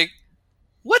you like,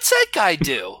 what's that guy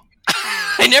do?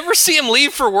 I never see him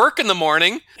leave for work in the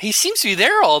morning. He seems to be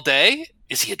there all day.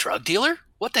 Is he a drug dealer?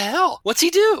 What the hell? What's he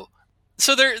do?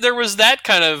 So there was that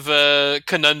kind of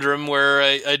conundrum where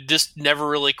I just never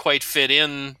really quite fit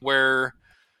in where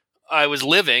I was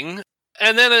living.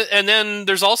 And then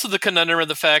there's also the conundrum of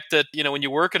the fact that, when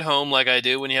you work at home like I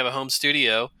do, when you have a home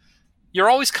studio, you're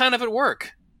always kind of at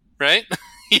work, right?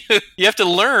 You have to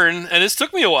learn, and this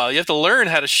took me a while, you have to learn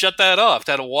how to shut that off,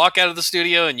 how to walk out of the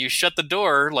studio and you shut the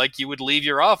door like you would leave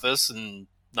your office and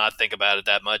not think about it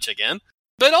that much again.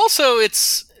 But also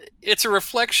it's a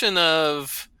reflection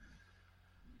of...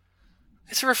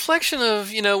 It's a reflection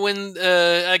of, when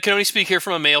I can only speak here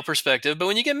from a male perspective, but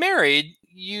when you get married,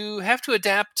 you have to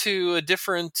adapt to a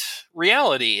different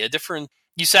reality,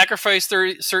 you sacrifice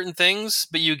certain things,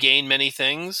 but you gain many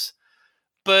things.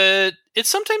 But it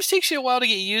sometimes takes you a while to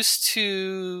get used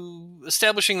to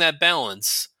establishing that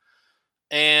balance.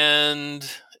 And,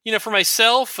 for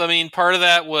myself, part of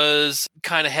that was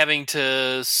kind of having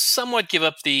to somewhat give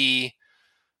up the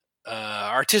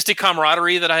artistic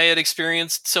camaraderie that I had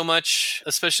experienced so much,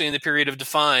 especially in the period of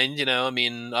Defined.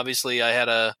 Obviously I had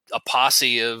a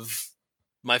posse of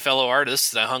my fellow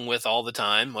artists that I hung with all the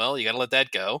time. Well, you got to let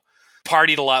that go.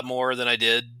 Partied a lot more than I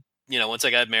did, once I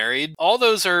got married. All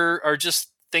those are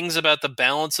just things about the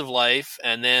balance of life.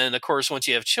 And then, of course, once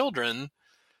you have children,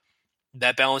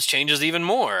 that balance changes even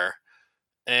more.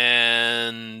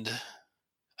 And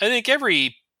I think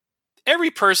every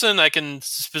person, I can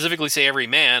specifically say every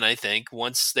man, I think,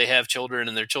 once they have children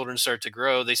and their children start to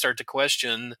grow, they start to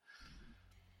question,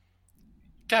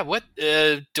 God, what,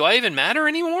 do I even matter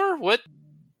anymore? What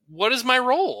is my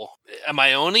role? Am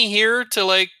I only here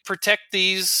to protect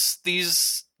these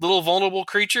little vulnerable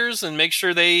creatures and make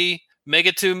sure they make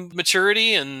it to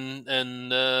maturity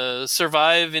and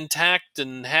survive intact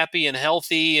and happy and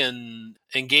healthy and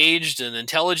engaged and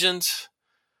intelligent.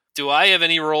 Do I have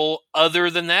any role other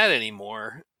than that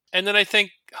anymore? And then I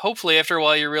think hopefully after a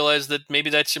while you realize that maybe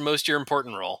that's your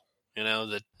important role.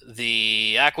 That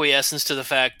the acquiescence to the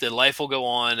fact that life will go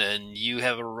on and you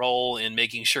have a role in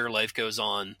making sure life goes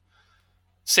on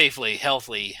safely,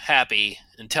 healthy, happy,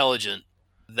 intelligent.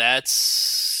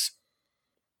 That's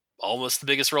almost the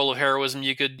biggest role of heroism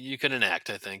you could enact,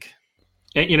 I think.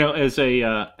 And, as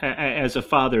a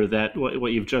father, that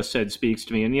what you've just said speaks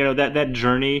to me. And that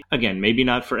journey, again, maybe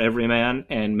not for every man,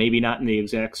 and maybe not in the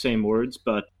exact same words,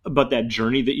 but that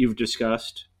journey that you've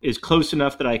discussed is close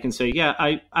enough that I can say, yeah,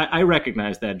 I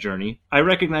recognize that journey. I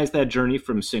recognize that journey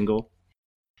from single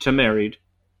to married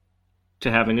to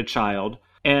having a child,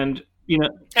 and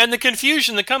and the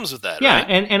confusion that comes with that. Yeah, right?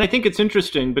 and I think it's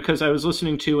interesting because I was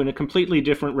listening to, in a completely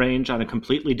different range on a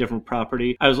completely different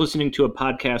property, I was listening to a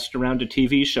podcast around a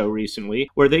TV show recently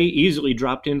where they easily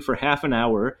dropped in for half an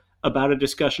hour about a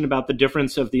discussion about the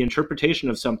difference of the interpretation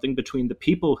of something between the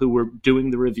people who were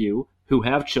doing the review, who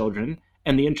have children,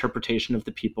 and the interpretation of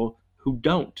the people who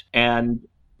don't. And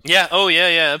yeah, oh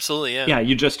yeah, absolutely, yeah. Yeah,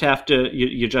 you just have to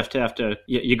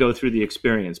you go through the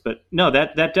experience. But no,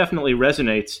 that definitely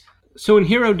resonates. So in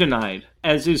Hero Denied,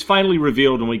 as is finally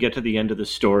revealed when we get to the end of the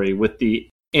story, with the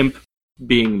imp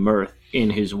being Mirth in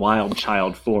his wild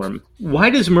child form, why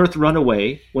does Mirth run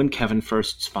away when Kevin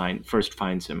first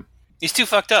finds him? He's too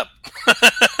fucked up.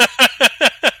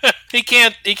 He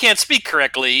can't speak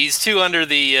correctly. He's too under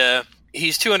the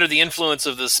influence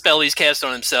of the spell he's cast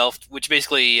on himself, which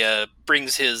basically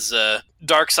brings his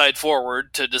dark side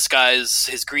forward to disguise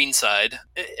his green side.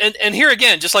 And here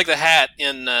again, just like the hat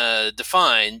in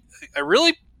Define, I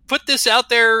really put this out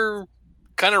there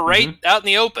kind of right out in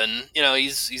the open.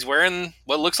 He's wearing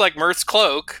what looks like Mirth's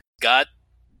cloak. Got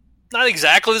not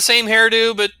exactly the same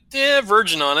hairdo, but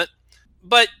virgin on it.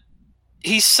 But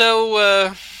he's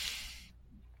so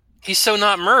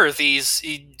not Mirth. He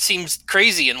seems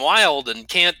crazy and wild and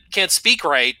can't speak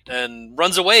right and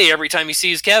runs away every time he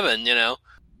sees Kevin.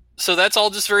 So that's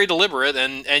all just very deliberate.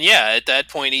 And yeah, at that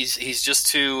point he's just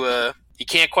too. He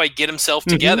can't quite get himself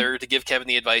together to give Kevin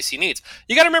the advice he needs.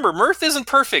 You got to remember, Mirth isn't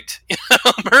perfect.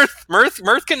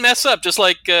 Mirth can mess up just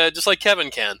like Kevin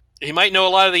can. He might know a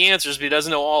lot of the answers, but he doesn't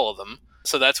know all of them.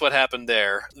 So that's what happened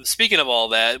there. Speaking of all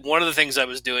that, one of the things I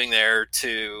was doing there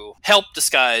to help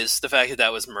disguise the fact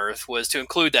that was Mirth was to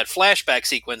include that flashback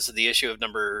sequence of the issue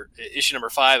number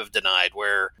 5 of Denied,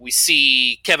 where we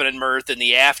see Kevin and Mirth in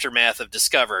the aftermath of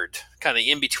Discovered, kind of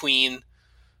in between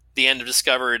the end of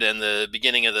Discovered and the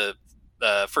beginning of the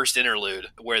first interlude,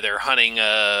 where they're hunting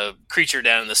a creature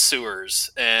down in the sewers.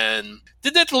 And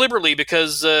did that deliberately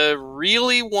because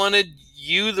really wanted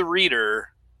you, the reader,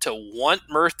 to want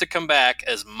Mirth to come back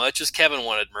as much as Kevin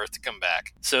wanted Mirth to come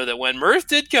back. So that when Mirth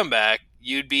did come back,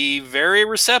 you'd be very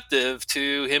receptive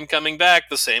to him coming back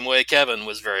the same way Kevin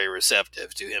was very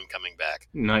receptive to him coming back.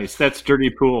 Nice. That's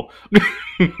dirty pool.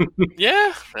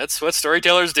 Yeah, that's what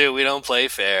storytellers do. We don't play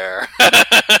fair.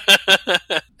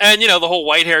 And, the whole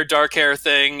white hair, dark hair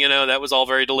thing, that was all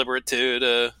very deliberate too,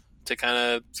 to kind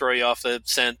of throw you off the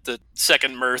scent. The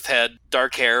second Mirth had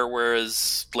dark hair,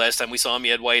 whereas last time we saw him, he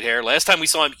had white hair. Last time we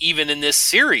saw him, even in this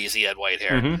series, he had white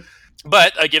hair.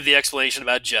 But I give the explanation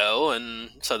about Joe,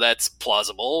 and so that's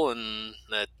plausible, and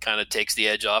that kind of takes the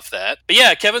edge off that. But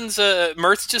yeah, Kevin's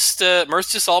Mirth's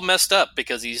just all messed up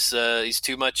because he's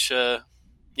too much.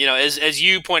 As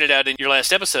you pointed out in your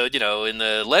last episode, in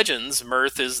the Legends,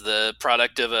 Mirth is the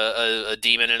product of a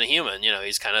demon and a human.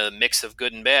 He's kind of a mix of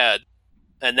good and bad.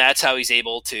 And that's how he's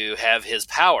able to have his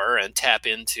power and tap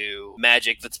into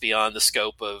magic that's beyond the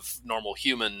scope of normal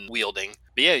human wielding.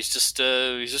 But yeah, he's just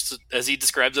as he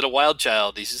describes it, a wild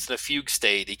child. He's just in a fugue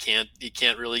state. He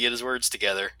can't really get his words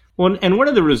together. Well, and one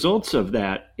of the results of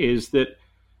that is that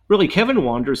really Kevin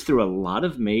wanders through a lot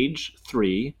of Mage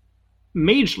 3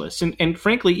 mageless. And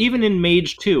frankly, even in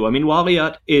Mage 2, I mean,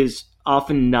 Waliot is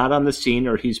often not on the scene,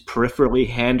 or he's peripherally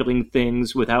handling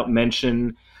things without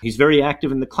mention. He's very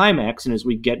active in the climax, and as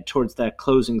we get towards that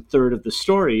closing third of the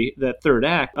story, that third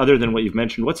act, other than what you've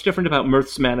mentioned, what's different about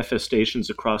Mirth's manifestations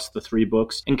across the 3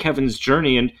 books and Kevin's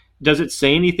journey? And does it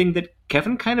say anything that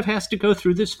Kevin kind of has to go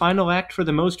through this final act for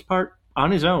the most part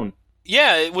on his own?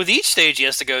 Yeah, with each stage he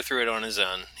has to go through it on his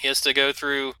own. He has to go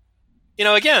through,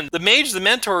 again, the mage, the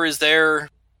mentor is there.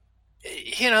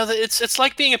 It's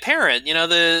like being a parent.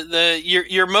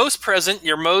 You're most present,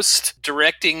 you're most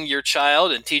directing your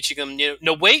child and teaching them,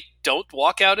 no, wait, don't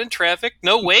walk out in traffic.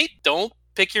 No, wait, don't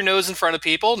pick your nose in front of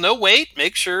people. No, wait,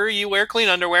 make sure you wear clean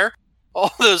underwear.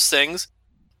 all those things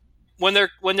when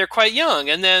they're quite young.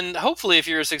 And then hopefully if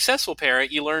you're a successful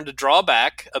parent, you learn to draw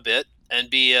back a bit and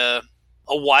be a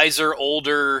wiser,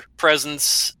 older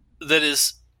presence that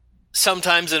is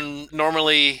sometimes and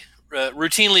normally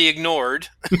routinely ignored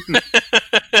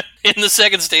in the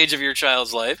second stage of your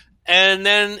child's life. And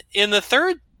then in the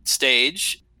third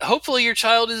stage, hopefully your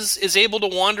child is able to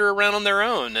wander around on their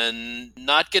own and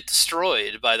not get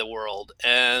destroyed by the world.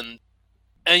 And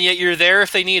yet you're there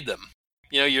if they need them.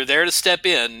 You're there to step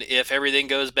in if everything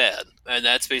goes bad. And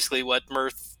that's basically what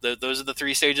Mirth, those are the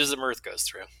three stages that Mirth goes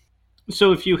through.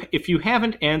 So if you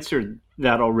haven't answered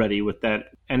that already with that,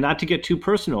 and not to get too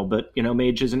personal, but,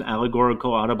 Mage is an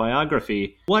allegorical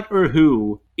autobiography, what or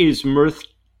who is Mirth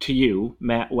to you,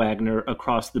 Matt Wagner,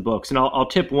 across the books? And I'll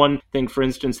tip one thing, for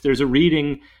instance, there's a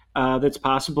reading that's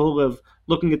possible of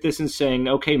looking at this and saying,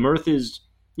 okay,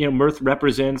 Mirth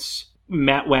represents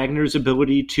Matt Wagner's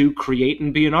ability to create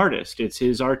and be an artist. It's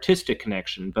his artistic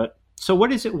connection. But so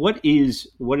what is it? What is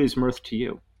Mirth to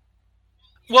you?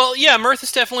 Well, yeah, Mirth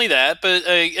is definitely that. But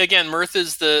again, Mirth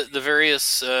is the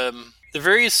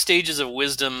various stages of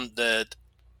wisdom that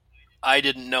I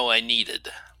didn't know I needed.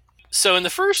 So in the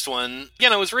first one,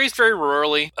 again, I was raised very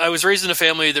rurally. I was raised in a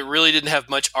family that really didn't have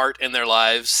much art in their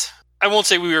lives. I won't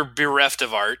say we were bereft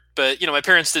of art, but, my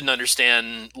parents didn't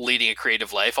understand leading a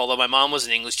creative life. Although my mom was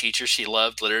an English teacher, she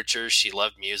loved literature, she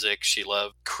loved music, she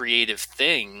loved creative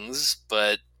things,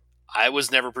 but I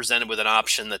was never presented with an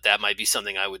option that might be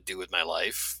something I would do with my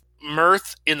life.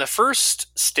 Mirth in the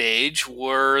first stage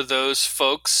were those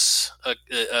folks,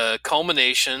 a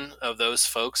culmination of those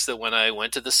folks that when I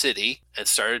went to the city and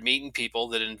started meeting people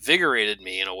that invigorated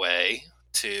me in a way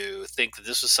to think that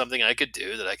this was something I could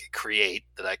do, that I could create,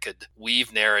 that I could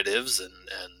weave narratives and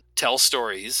tell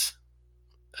stories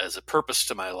as a purpose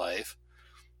to my life.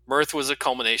 Mirth was a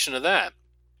culmination of that.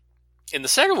 In the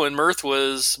second one, Mirth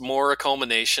was more a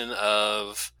culmination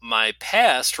of my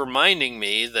past reminding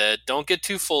me that don't get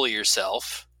too full of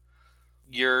yourself.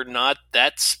 You're not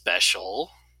that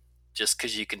special just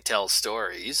because you can tell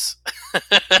stories.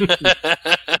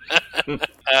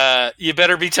 You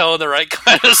better be telling the right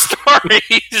kind of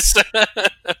stories.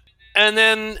 And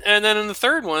then in the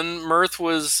third one, Mirth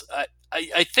was,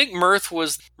 I think Mirth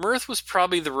was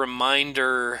probably the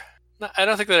reminder. I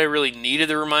don't think that I really needed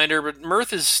the reminder, but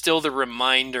Mirth is still the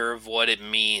reminder of what it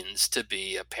means to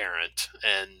be a parent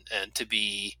and to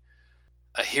be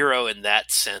a hero in that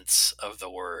sense of the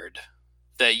word,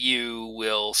 that you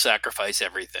will sacrifice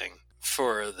everything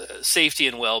for the safety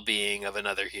and well-being of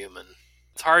another human.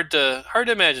 It's hard to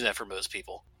imagine that for most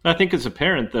people. I think as a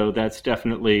parent, though, that's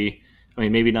definitely,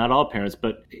 maybe not all parents,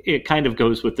 but it kind of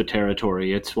goes with the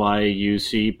territory. It's why you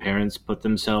see parents put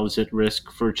themselves at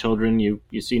risk for children. You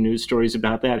see news stories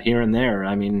about that here and there.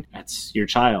 That's your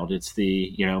child. It's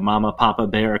the, mama, papa,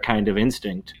 bear kind of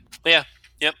instinct. Yeah.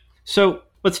 Yep. So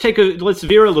let's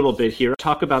veer a little bit here.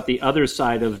 Talk about the other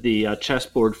side of the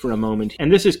chessboard for a moment.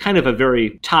 And this is kind of a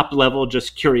very top level,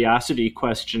 just curiosity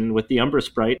question with the Umbra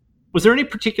Sprite. Was there any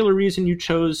particular reason you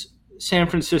chose San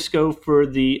Francisco for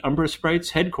the Umbra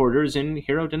Sprites headquarters in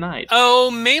Hero Denied?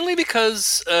 Oh, mainly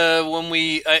because when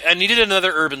I needed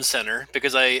another urban center,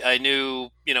 because I knew,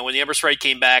 when the Umbra Sprite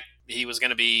came back, she was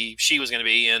going to be,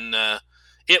 and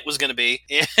it was going to be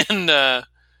in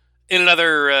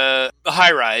another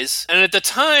high rise. And at the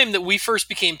time that we first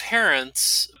became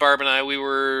parents, Barb and I, we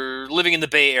were living in the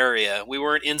Bay Area. We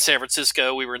weren't in San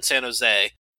Francisco. We were in San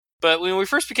Jose. But when we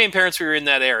first became parents, we were in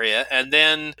that area. And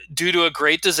then due to a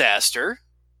great disaster,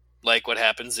 like what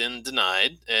happens in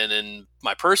Denied, and in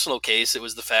my personal case, it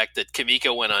was the fact that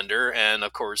Kimiko went under. And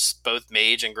of course, both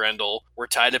Mage and Grendel were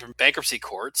tied up in bankruptcy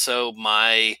court. So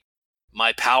my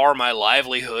power, my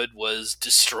livelihood was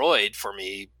destroyed for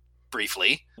me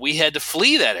briefly. We had to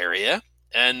flee that area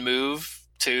and move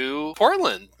to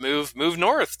Portland, move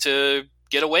north to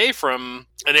get away from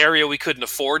an area we couldn't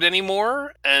afford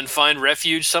anymore and find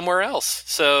refuge somewhere else.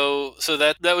 So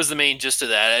that was the main gist of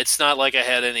that. It's not like I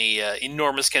had any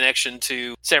enormous connection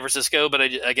to San Francisco, but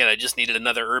I just needed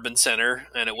another urban center,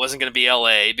 and it wasn't going to be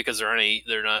LA because there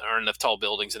aren't enough tall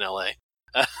buildings in LA.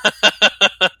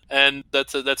 And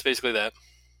that's basically that.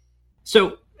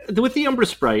 So with the Umbra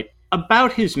Sprite,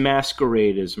 about his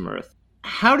masquerade as Mirth,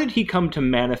 how did he come to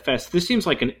manifest? This seems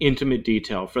like an intimate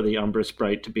detail for the Umbra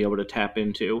Sprite to be able to tap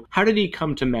into. How did he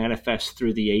come to manifest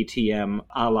through the ATM,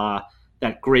 a la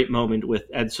that great moment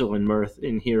with Edsel and Mirth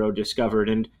in Hero Discovered?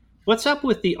 And what's up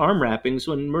with the arm wrappings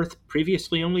when Mirth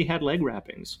previously only had leg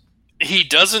wrappings? He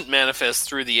doesn't manifest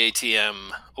through the ATM.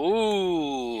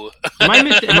 Ooh. Am I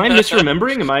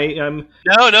misremembering?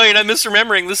 No, you're not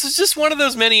misremembering. This is just one of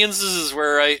those many instances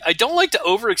where I don't like to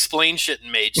over-explain shit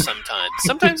in Mage sometimes.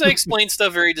 Sometimes I explain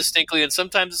stuff very distinctly, and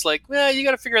sometimes it's like, well, you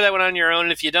got to figure that one out on your own,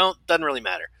 and if you don't, doesn't really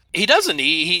matter. He doesn't.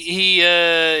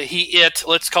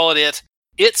 Let's call it it.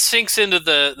 It sinks into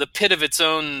the pit of its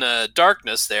own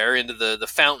darkness there, into the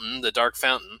fountain, the dark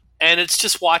fountain, and it's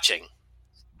just watching.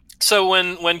 So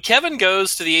when Kevin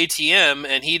goes to the ATM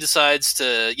and he decides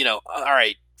to, all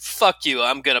right, fuck you,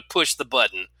 I'm going to push the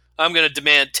button. I'm going to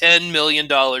demand $10 million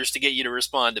to get you to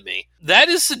respond to me. That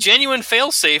is a genuine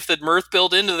failsafe that Mirth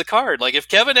built into the card. Like, if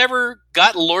Kevin ever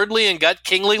got lordly and got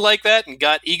kingly like that and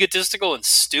got egotistical and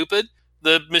stupid,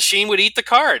 the machine would eat the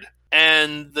card.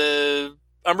 And the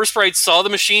Umbra Sprite saw the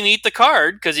machine eat the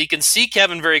card because he can see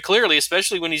Kevin very clearly,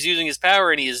 especially when he's using his power,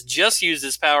 and he has just used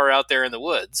his power out there in the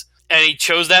woods. And he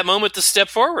chose that moment to step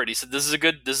forward. He said, "This is a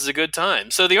good time."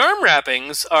 So the arm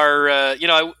wrappings are,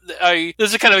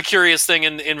 this is kind of a curious thing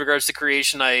in regards to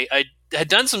creation. I had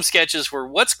done some sketches where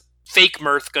what's fake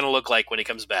Mirth going to look like when he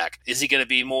comes back? Is he going to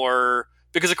be more?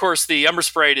 Because of course the Umbra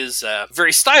Sprite is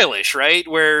very stylish, right?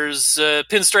 Wears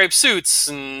pinstripe suits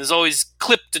and is always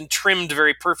clipped and trimmed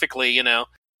very perfectly, And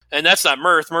that's not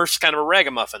Mirth. Mirth's kind of a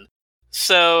ragamuffin.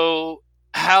 So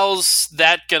how's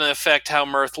that going to affect how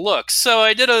Mirth looks? So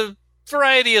I did a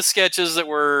variety of sketches that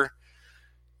were,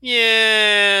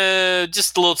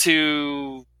 just a little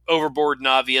too overboard and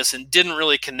obvious and didn't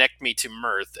really connect me to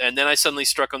Mirth. And then I suddenly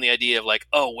struck on the idea of like,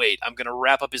 oh wait, I'm going to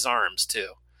wrap up his arms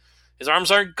too. His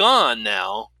arms aren't gone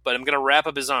now, but I'm going to wrap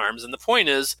up his arms. And the point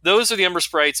is, those are the Umbra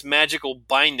Sprite's magical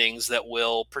bindings that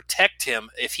will protect him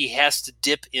if he has to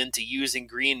dip into using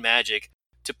green magic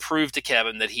to prove to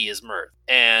Kevin that he is Mirth.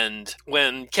 And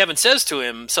when Kevin says to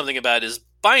him something about his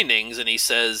bindings, and he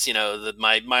says, that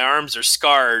my arms are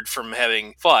scarred from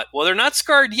having fought. Well, they're not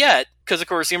scarred yet, because of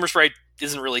course the Umbra Sprite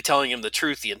isn't really telling him the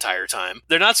truth the entire time.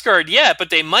 They're not scarred yet,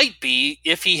 but they might be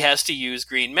if he has to use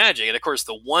green magic. And of course,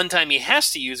 the one time he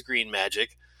has to use green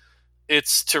magic,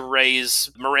 it's to raise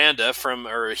Miranda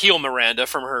heal Miranda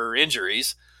from her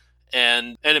injuries.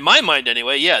 And in my mind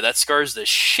anyway, that scars the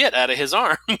shit out of his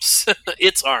arms.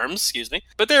 Its arms, excuse me.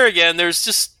 But there again, there's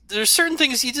certain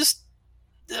things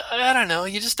I don't know,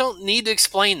 you just don't need to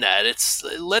explain that. It's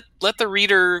let the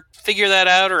reader figure that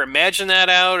out or imagine that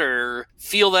out or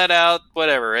feel that out,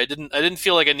 whatever. I didn't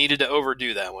feel like I needed to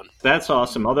overdo that one. That's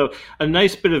awesome. Although a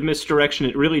nice bit of misdirection,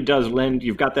 it really does lend.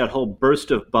 You've got that whole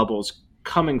burst of bubbles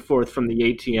coming forth from the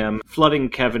ATM, flooding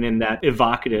Kevin in that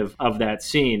evocative of that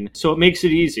scene. So it makes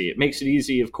it easy. It makes it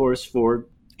easy, of course, for...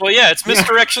 Well, yeah, it's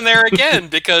misdirection there again,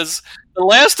 because the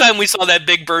last time we saw that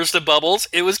big burst of bubbles,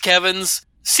 it was Kevin's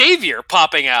savior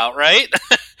popping out, right?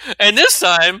 And this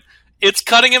time, it's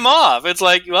cutting him off. It's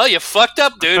like, well, you fucked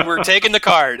up, dude. We're taking the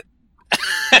card.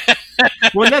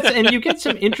 Well, and you get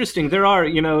some interesting. There are,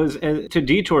 to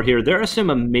detour here, there are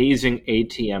some amazing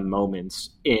ATM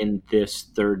moments in this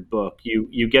third book.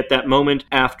 You get that moment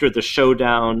after the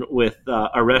showdown with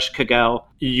Aresh Kagal.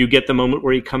 You get the moment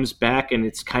where he comes back and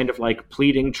it's kind of like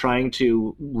pleading, trying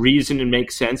to reason and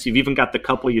make sense. You've even got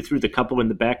you threw the couple in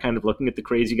the back, kind of looking at the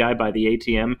crazy guy by the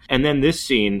ATM. And then this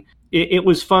scene, it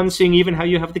was fun seeing even how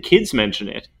you have the kids mention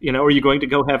it. Are you going to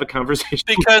go have a conversation?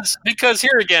 Because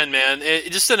here again, man,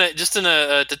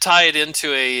 to tie it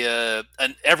into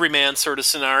an everyman sort of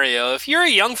scenario. If you're a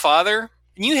young father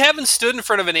and you haven't stood in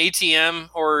front of an ATM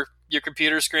or your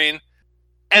computer screen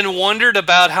and wondered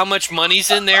about how much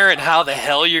money's in there and how the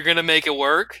hell you're going to make it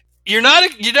work, you're not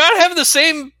having the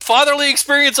same fatherly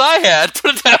experience I had.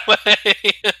 Put it that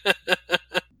way.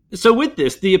 So with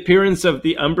this, the appearance of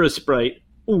the Umbra Sprite.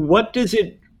 What does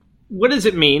it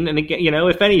mean? And again,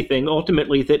 if anything,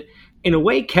 ultimately that in a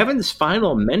way, Kevin's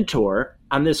final mentor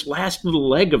on this last little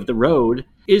leg of the road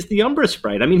is the Umbra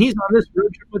Sprite. I mean, he's on this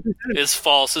road trip with his enemy. It's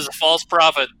false. It's a false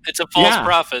prophet. It's a false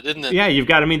prophet, isn't it? Yeah, you've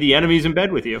got, the enemy's in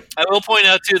bed with you. I will point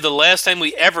out, too, the last time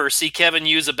we ever see Kevin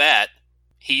use a bat,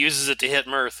 he uses it to hit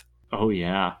Mirth. Oh,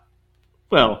 yeah.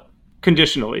 Well,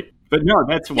 conditionally. But no,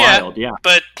 that's wild, yeah.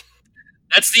 But...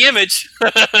 that's the image.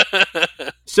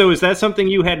 So is that something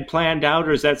you had planned out,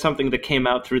 or is that something that came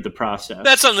out through the process?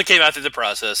 That's something that came out through the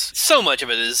process. So much of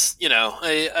it is,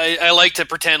 I like to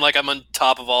pretend like I'm on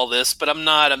top of all this, but I'm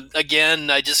not.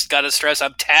 I just got to stress,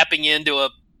 I'm tapping into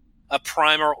a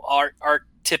primal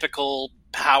archetypical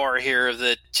power here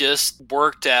that just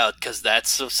worked out, because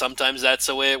sometimes that's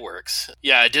the way it works.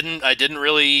 Yeah, I didn't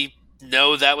really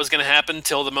know that was going to happen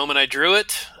till the moment I drew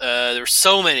it. There were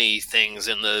so many things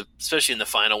especially in the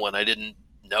final one, I didn't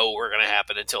know were going to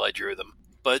happen until I drew them.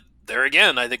 But there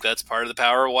again, I think that's part of the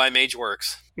power of why Mage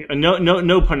works.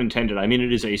 No pun intended. I mean,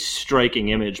 it is a striking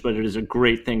image, but it is a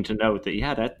great thing to note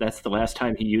that that's the last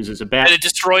time he uses a bat. And it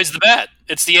destroys the bat.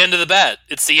 It's the end of the bat.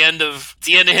 It's the end of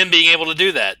him being able to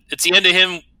do that. It's the end of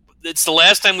him. It's the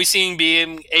last time we see him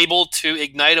being able to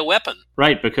ignite a weapon.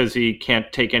 Right, because he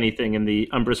can't take anything in the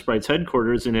Umbra Sprites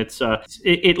headquarters, and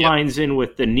it lines in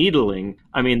with the needling.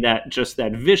 I mean,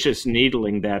 that vicious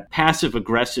needling, that passive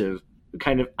aggressive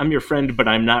kind of, I'm your friend, but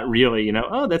I'm not really.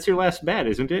 Oh, that's your last bat,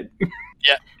 isn't it?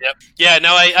 Yeah.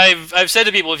 No, I've said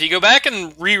to people, if you go back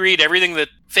and reread everything that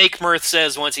fake Mirth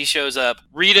says once he shows up,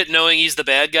 read it knowing he's the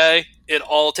bad guy. It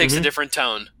all takes a different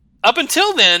tone. Up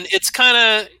until then, it's kind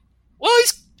of, well,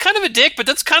 he's kind of a dick, but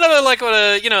that's kind of like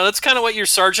that's kind of what your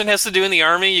sergeant has to do in the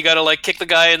army. You got to like kick the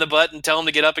guy in the butt and tell him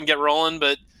to get up and get rolling.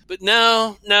 But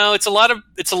no, it's a lot of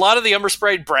the Umbra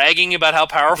Sprite bragging about how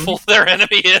powerful their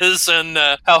enemy is and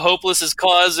how hopeless his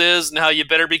cause is and how you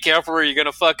better be careful or you're going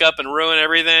to fuck up and ruin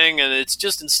everything. And it's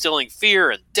just instilling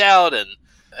fear and doubt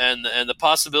and the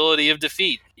possibility of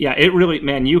defeat. Yeah, it really,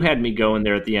 man, you had me going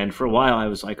there at the end. For a while, I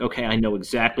was like, okay, I know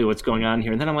exactly what's going on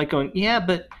here. And then I'm like going, yeah,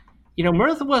 but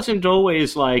Mirth wasn't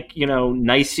always like,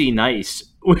 nicey nice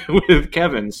with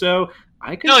Kevin. So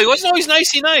No, he wasn't always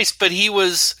nicey nice, but he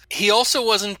also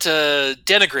wasn't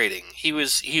denigrating. He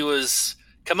was,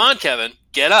 come on, Kevin,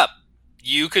 get up.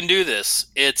 You can do this.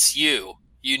 It's you.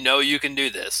 You can do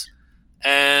this.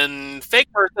 And fake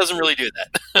Mirth doesn't really do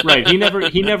that. Right.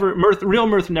 Real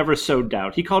Mirth never sowed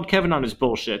doubt. He called Kevin on his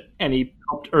bullshit and he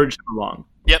helped urge him along.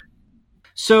 Yep.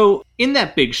 So in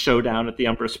that big showdown at the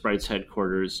Umbra Sprites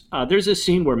headquarters, there's a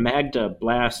scene where Magda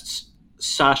blasts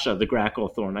Sasha, the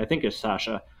Gracklethorn, I think it's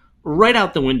Sasha, right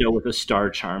out the window with a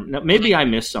star charm. Now, maybe I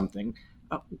missed something.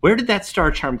 Where did that star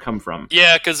charm come from?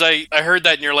 Yeah, because I heard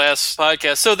that in your last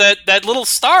podcast. So that little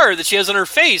star that she has on her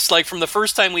face, like from the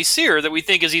first time we see her, that we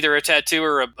think is either a tattoo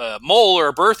or a mole or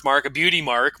a birthmark, a beauty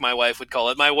mark, my wife would call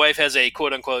it. My wife has a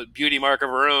quote-unquote beauty mark of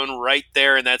her own right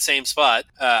there in that same spot.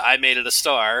 I made it a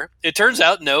star. It turns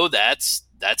out, no, that's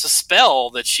a spell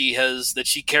that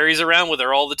she carries around with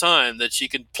her all the time, that she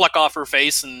can pluck off her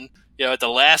face and at the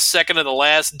last second of the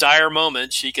last dire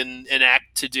moment, she can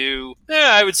enact to do,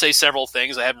 I would say several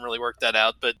things. I haven't really worked that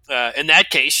out. But in that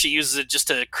case, she uses it just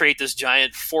to create this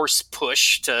giant force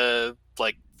push to,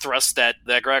 like, thrust that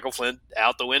Grackleflint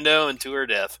out the window and to her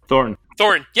death. Thorn.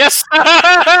 Yes!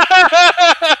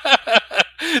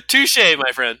 Touché,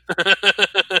 my friend.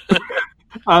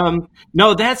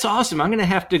 No, that's awesome. I'm going to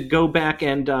have to go back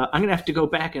and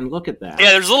look at that.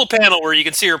 Yeah, there's a little panel where you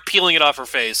can see her peeling it off her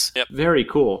face. Yep. Very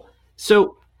cool.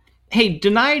 So, hey,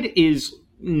 Denied is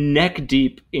neck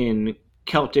deep in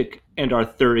Celtic and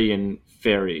Arthurian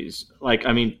fairies. Like,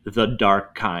 I mean, the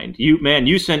dark kind.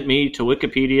 You sent me to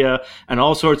Wikipedia and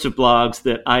all sorts of blogs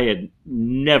that I had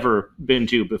never been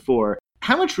to before.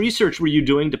 How much research were you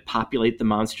doing to populate the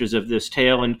monsters of this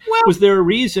tale? And was there a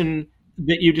reason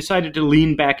that you decided to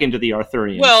lean back into the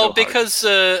Arthurian? Well, because,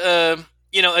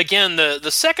 again,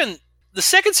 the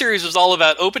second series was all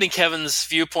about opening Kevin's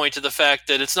viewpoint to the fact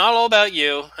that it's not all about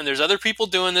you, and there's other people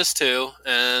doing this too,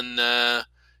 and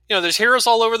there's heroes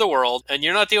all over the world, and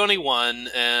you're not the only one,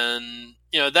 and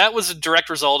that was a direct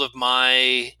result of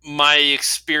my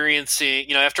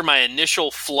experiencing, after my initial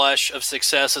flush of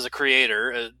success as a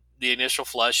creator, the initial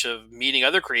flush of meeting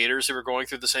other creators who were going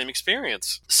through the same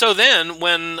experience. So then,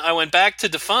 when I went back to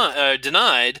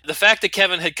Denied, the fact that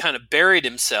Kevin had kind of buried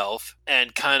himself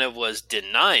and kind of was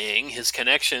denying his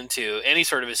connection to any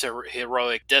sort of his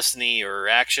heroic destiny or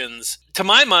actions, to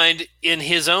my mind, in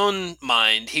his own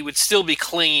mind, he would still be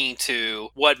clinging to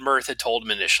what Mirth had told him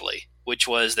initially, which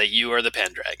was that you are the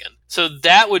Pendragon. So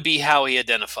that would be how he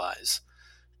identifies.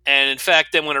 And in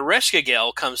fact, then when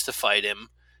Ereshkigal comes to fight him,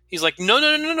 he's like, no,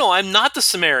 I'm not the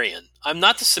Cimmerian.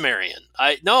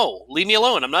 No, leave me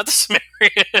alone. I'm not the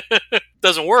Cimmerian.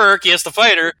 Doesn't work. He has to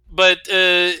fight her. But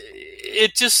I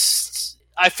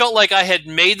felt like I had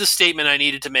made the statement I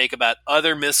needed to make about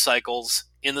other myth cycles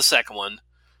in the second one.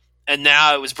 And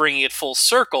now I was bringing it full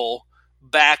circle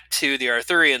back to the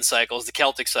Arthurian cycles, the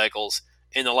Celtic cycles,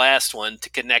 in the last one to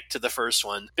connect to the first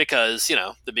one, because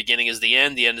the beginning is the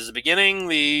end is the beginning,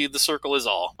 the circle is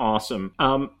all. Awesome.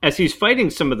 As he's fighting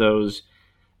some of those,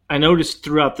 I noticed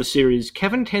throughout the series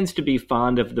Kevin tends to be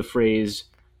fond of the phrase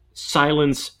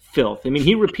silence filth. I mean,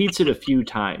 he repeats it a few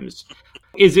times.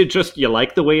 Is it just you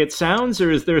like the way it sounds,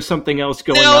 or is there something else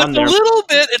going on there?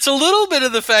 It's a little bit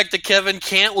of the fact that Kevin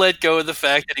can't let go of the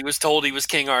fact that he was told he was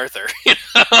King Arthur.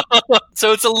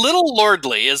 So it's a little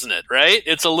lordly, isn't it? Right?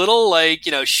 It's a little like,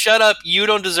 shut up, you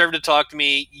don't deserve to talk to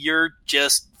me, you're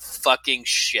just fucking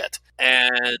shit.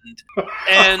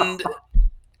 And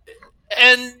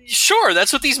And sure,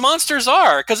 that's what these monsters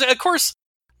are. Because, of course,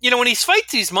 when he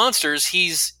fights these monsters,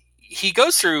 he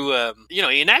goes through,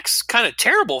 he enacts kind of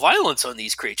terrible violence on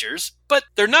these creatures, but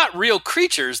they're not real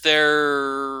creatures.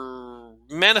 They're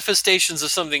manifestations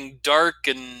of something dark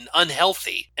and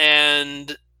unhealthy.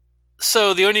 And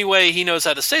so the only way he knows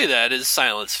how to say that is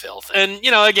silence filth. And,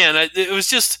 again, it was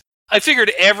just, I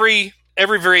figured every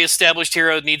very established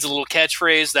hero needs a little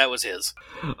catchphrase. That was his.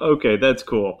 Okay, that's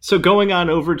cool. So going on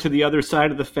over to the other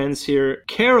side of the fence here,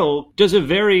 Carol does a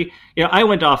very... I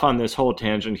went off on this whole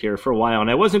tangent here for a while,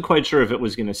 and I wasn't quite sure if it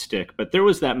was going to stick, but there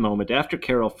was that moment after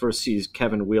Carol first sees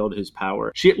Kevin wield his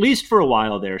power. She, at least for a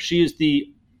while there, she is the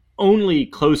only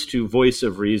close to voice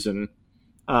of reason.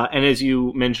 And as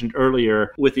you mentioned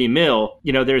earlier with Emil,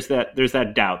 there's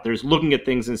that doubt. There's looking at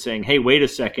things and saying, hey, wait a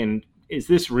second, is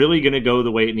this really going to go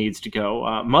the way it needs to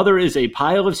go? Mother is a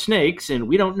pile of snakes, and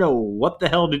we don't know what the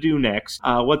hell to do next.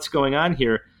 What's going on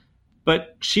here?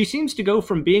 But she seems to go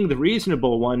from being the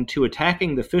reasonable one to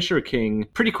attacking the Fisher King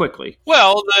pretty quickly.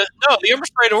 Well, the Ember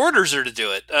Sprite orders her to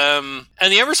do it. And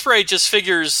the Ember Sprite just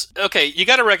figures, okay, you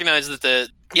got to recognize that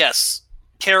yes,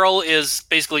 Carol is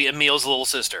basically Emil's little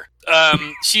sister.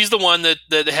 She's the one that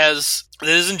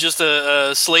isn't just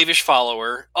a slavish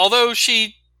follower, although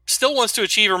she still wants to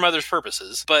achieve her mother's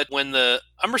purposes. But when the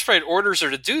Ember Sprite orders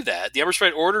her to do that, the Ember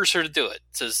Sprite orders her to do it.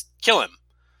 It says, kill him.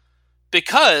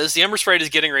 Because the Ember Sprite is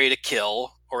getting ready to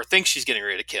kill, or thinks she's getting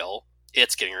ready to kill.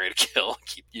 It's getting ready to kill. I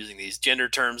keep using these gender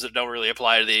terms that don't really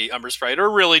apply to the Ember Sprite, or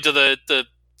really to the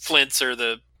Flints or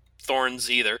the Thorns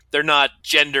either. They're not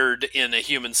gendered in a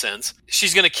human sense.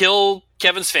 She's going to kill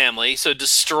Kevin's family, so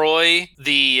destroy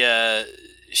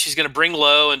she's going to bring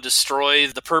low and destroy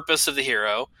the purpose of the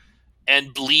hero,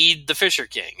 and bleed the Fisher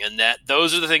King. And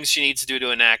those are the things she needs to do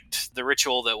to enact the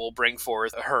ritual that will bring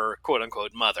forth her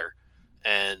quote-unquote mother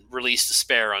and release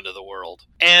despair onto the world.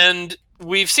 And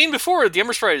we've seen before, the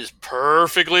Ember Sprite is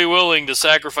perfectly willing to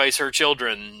sacrifice her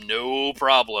children, no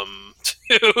problem,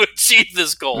 to achieve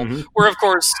this goal. Mm-hmm. Where, of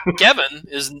course,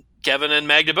 Kevin and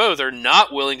Magda both are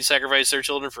not willing to sacrifice their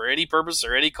children for any purpose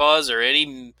or any cause or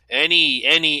any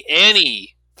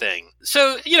thing.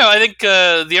 So, I think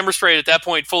the Ember Sprite at that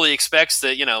point fully expects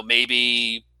that,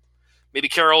 maybe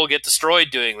Carol will get destroyed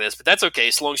doing this, but that's okay.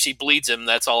 So long as she bleeds him,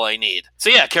 that's all I need. So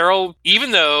yeah, Carol,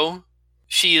 even though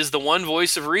she is the one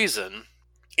voice of reason,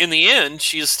 in the end,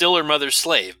 she is still her mother's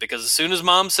slave, because as soon as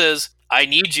Mom says, I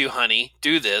need you, honey,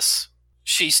 do this,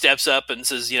 she steps up and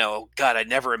says, God, I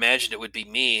never imagined it would be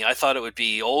me. I thought it would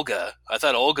be Olga. I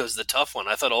thought Olga's the tough one.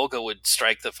 I thought Olga would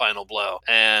strike the final blow.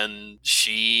 And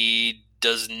she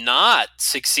does not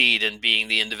succeed in being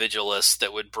the individualist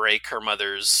that would break her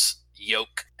mother's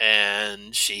yoke,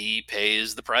 and she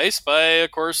pays the price by, of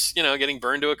course, getting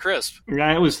burned to a crisp.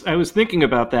 I was thinking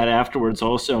about that afterwards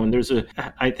also, and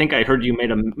I think I heard you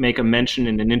make a mention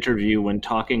in an interview when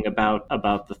talking about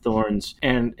the Thorns,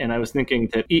 and I was thinking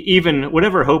that even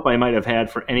whatever hope I might have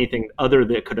had for anything other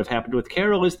that could have happened with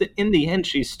Carol is that in the end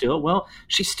she's still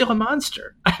a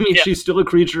monster. I mean, yeah. She's still a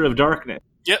creature of darkness.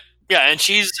 Yep. Yeah, and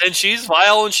she's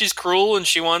vile and she's cruel and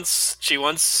she wants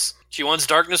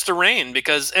darkness to reign,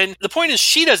 and the point is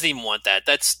she doesn't even want that.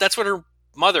 That's what her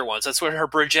mother wants. That's what her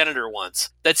progenitor wants.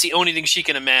 That's the only thing she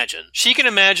can imagine. She can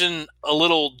imagine a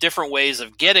little different ways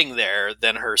of getting there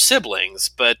than her siblings,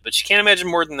 but she can't imagine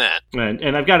more than that.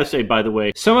 And I've got to say, by the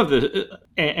way, some of the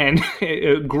and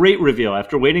a great reveal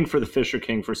after waiting for the Fisher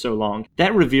King for so long.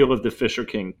 That reveal of the Fisher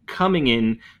King coming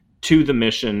in to the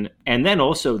mission, and then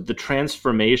also the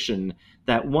transformation.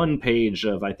 That one page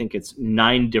of, I think it's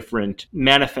 9 different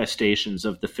manifestations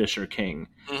of the Fisher King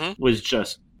was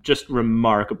just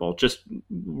remarkable, just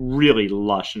really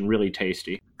lush and really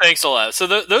tasty. Thanks a lot. So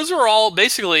those are all the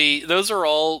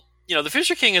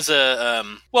Fisher King is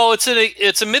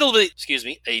it's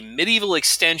a medieval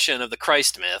extension of the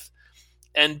Christ myth.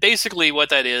 And basically what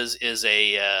that is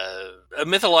a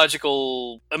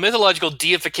mythological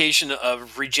deification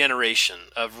of regeneration,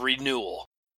 of renewal.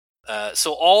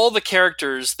 So all the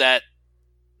characters that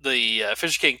the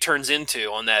Fisher King turns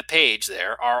into on that page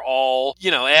there are all,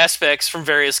 aspects from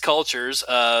various cultures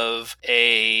of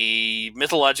a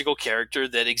mythological character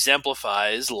that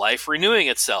exemplifies life renewing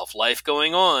itself, life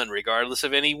going on, regardless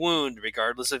of any wound,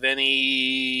 regardless of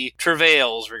any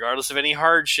travails, regardless of any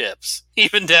hardships,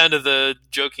 even down to the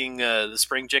joking, the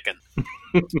spring chicken.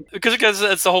 Because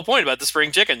that's the whole point about the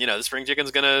spring chicken. The spring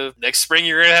chicken's next spring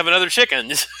you're gonna have another chicken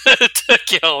to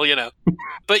kill.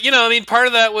 But part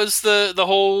of that was the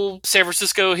whole San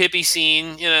Francisco hippie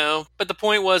scene. But the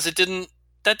point was that didn't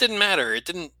matter.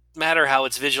 It matter how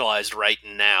it's visualized right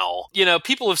now.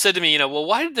 People have said to me, well,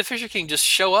 why did the Fisher King just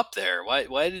show up there?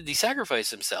 Why did he sacrifice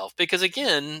himself? Because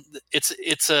again,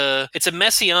 it's a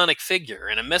messianic figure,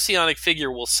 and a messianic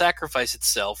figure will sacrifice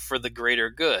itself for the greater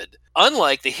good.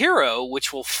 Unlike the hero,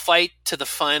 which will fight to the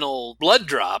final blood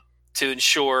drop to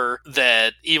ensure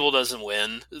that evil doesn't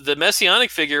win, the messianic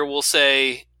figure will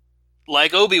say,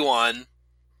 like Obi-Wan,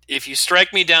 if you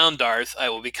strike me down, Darth, I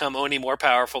will become Oni more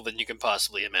powerful than you can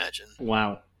possibly imagine.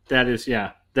 Wow. That is,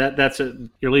 yeah.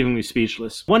 You're leaving me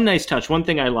speechless. One nice touch, one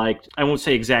thing I liked, I won't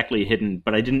say exactly hidden,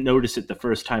 but I didn't notice it the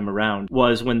first time around,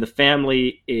 was when the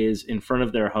family is in front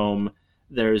of their home,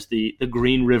 there's the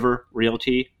Green River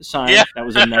Realty sign. Yeah. That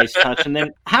was a nice touch. And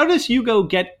then how does Hugo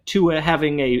get to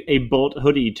having a Bolt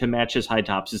hoodie to match his high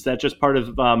tops? Is that just part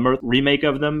of Mirth remake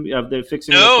of them, of the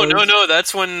fixing? No.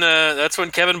 That's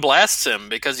when Kevin blasts him,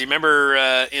 because you remember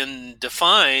in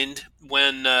Defined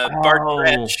when Bart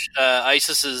Cratch,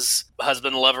 Isis's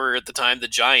husband lover at the time, the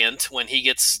Giant, when he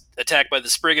gets attacked by the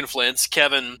Spriggan Flints,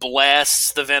 Kevin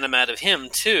blasts the venom out of him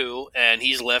too, and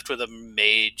he's left with a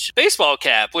mage baseball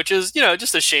cap, which is,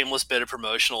 just a shameless bit of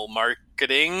promotional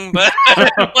marketing, but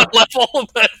at one level.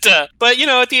 But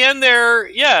at the end there,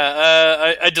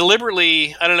 I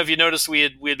deliberately, I don't know if you noticed, we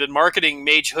had been marketing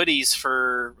mage hoodies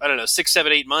for, 6,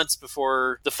 7, 8 months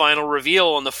before the final reveal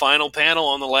on the final panel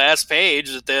on the last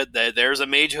page that there's a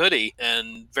mage hoodie,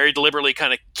 and very deliberately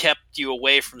kind of kept you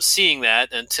away from seeing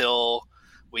that until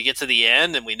we get to the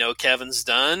end and we know Kevin's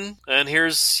done, and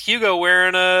here's Hugo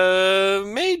wearing a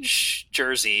mage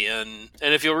jersey, and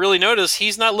if you'll really notice,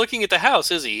 he's not looking at the house,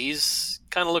 is he? He's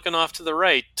kind of looking off to the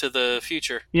right, to the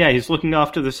future. Yeah, he's looking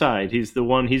off to the side. He's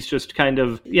just kind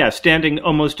of, standing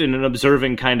almost in an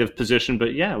observing kind of position, but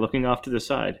looking off to the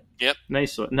side. Yep.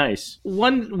 Nice.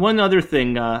 One other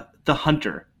thing, the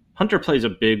Hunter. Hunter plays a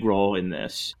big role in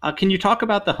this. Can you talk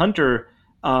about the Hunter?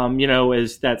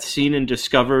 As that scene in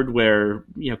Discovered where,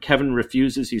 Kevin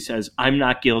refuses, he says, "I'm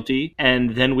not guilty."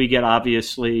 And then we get,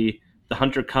 obviously, the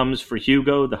Hunter comes for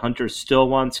Hugo. The Hunter still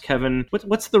wants Kevin.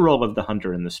 What's the role of the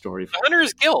Hunter in the story? The Hunter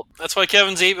is guilt. That's why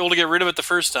Kevin's able to get rid of it the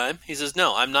first time. He says,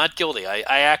 "No, I'm not guilty. I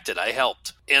acted. I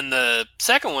helped." In the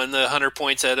second one, the Hunter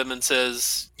points at him and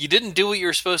says, "You didn't do what you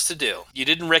were supposed to do. You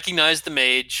didn't recognize the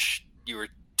mage. You were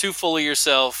too full of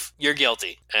yourself. You're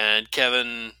guilty." And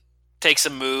Kevin takes a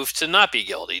move to not be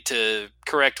guilty, to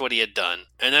correct what he had done.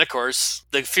 And then, of course,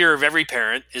 the fear of every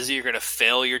parent is that you're going to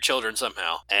fail your children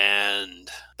somehow. And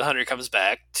the Hunter comes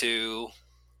back to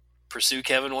pursue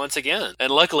Kevin once again.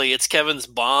 And luckily, it's Kevin's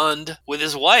bond with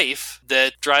his wife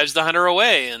that drives the Hunter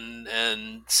away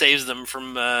and saves them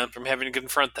from having to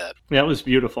confront that. That was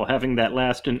beautiful, having that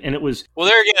last, and it was... Well,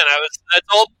 there again,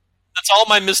 that's all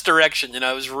my misdirection.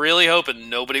 I was really hoping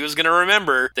nobody was going to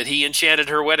remember that he enchanted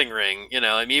her wedding ring.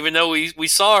 Even though we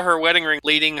saw her wedding ring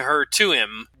leading her to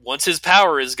him, once his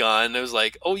power is gone, it was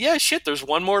like, oh yeah, shit, there's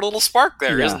one more little spark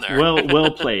there, isn't there?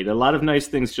 Well played. A lot of nice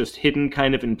things just hidden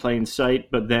kind of in plain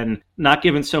sight, but then not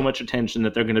given so much attention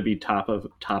that they're going to be top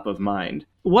of mind.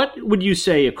 What would you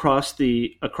say across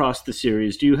the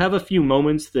series? Do you have a few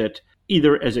moments that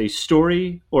either as a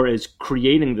story or as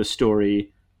creating the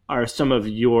story are some of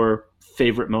your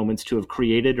favorite moments to have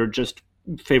created, or just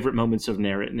favorite moments of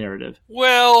narrative?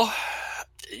 Well,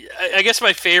 I guess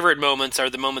my favorite moments are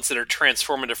the moments that are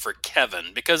transformative for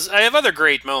Kevin, because I have other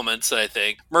great moments, I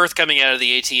think. Mirth coming out of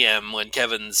the ATM when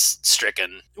Kevin's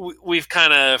stricken. We've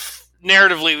kind of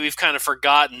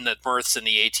forgotten that Mirth's in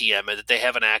the ATM and that they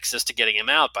haven't access to getting him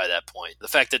out by that point. The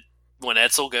fact that when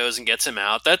Etzel goes and gets him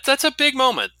out, that's a big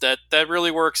moment. That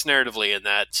really works narratively in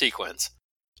that sequence.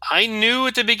 I knew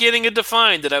at the beginning of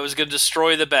Define that I was going to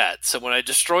destroy the bat. So when I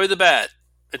destroy the bat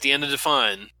at the end of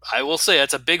Define, I will say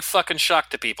that's a big fucking shock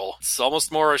to people. It's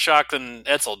almost more a shock than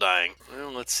Etzel dying.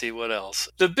 Well, let's see what else.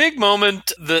 The big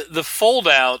moment, the fold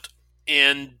out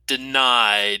in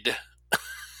Denied.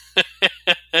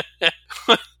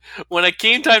 When it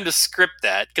came time to script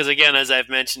that, because again, as I've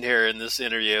mentioned here in this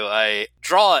interview, I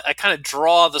kind of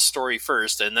draw the story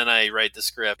first and then I write the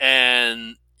script.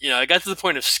 And, I got to the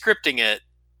point of scripting it.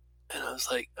 And I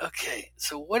was like, okay,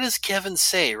 so what does Kevin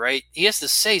say, right? He has to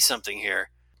say something here.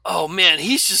 Oh, man,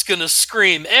 he's just going to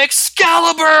scream,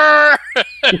 Excalibur!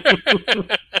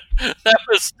 That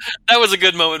was a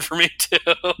good moment for me, too.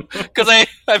 Because I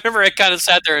remember I kind of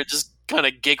sat there and just kind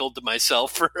of giggled to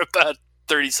myself for about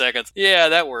 30 seconds. Yeah,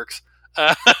 that works.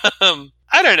 I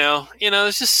don't know.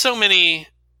 There's just so many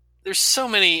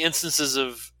instances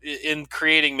in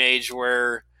creating Mage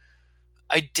where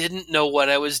I didn't know what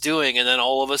I was doing, and then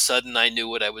all of a sudden I knew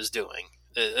what I was doing.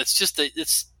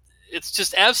 It's it's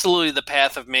just absolutely the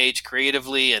path of Mage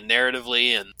creatively and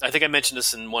narratively. And I think I mentioned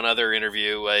this in one other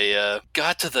interview. I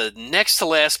got to the next to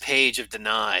last page of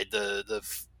Denied, the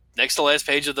next to last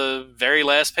page of the very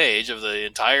last page of the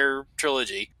entire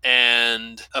trilogy.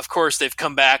 And of course, they've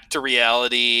come back to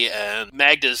reality, and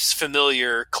Magda's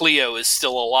familiar Cleo is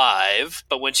still alive.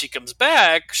 But when she comes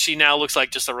back, she now looks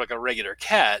like just like a regular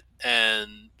cat.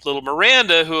 And little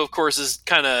Miranda, who of course has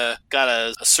kind of got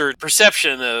a certain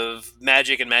perception of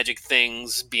magic and magic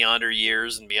things beyond her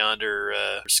years and beyond her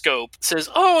scope, says,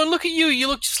 "Oh, and look at you! You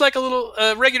look just like a little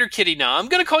regular kitty now. I'm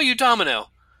going to call you Domino."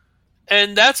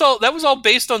 And that's all. That was all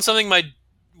based on something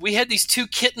we had these two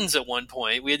kittens at one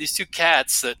point. We had these two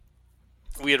cats that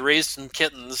we had raised from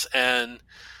kittens, and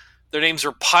their names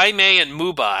are Pai Mei and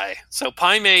Mubai. So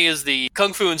Pai Mei is the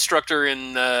kung fu instructor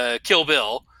in Kill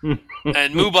Bill,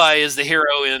 and Mubai is the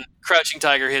hero in Crouching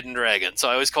Tiger, Hidden Dragon. So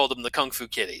I always called them the Kung Fu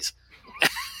Kitties.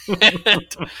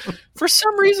 And for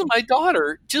some reason, my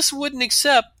daughter just wouldn't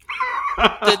accept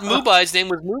that Mubai's name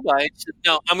was Mubai. She said,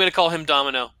 "No, I'm going to call him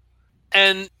Domino."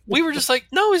 And we were just like,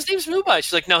 "No, his name's Mubai."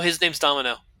 She's like, "No, his name's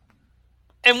Domino."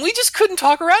 And we just couldn't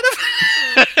talk her out of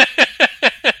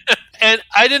it. And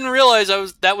I didn't realize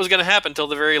that was going to happen until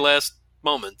the very last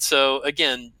moment. So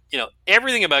again,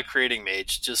 everything about creating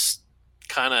Mage just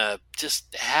kind of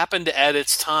just happened at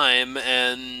its time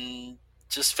and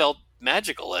just felt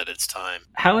magical at its time.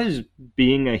 How has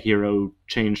being a hero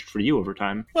changed for you over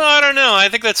time? Well, I don't know. I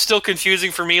think that's still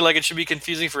confusing for me, like it should be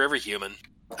confusing for every human.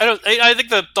 I think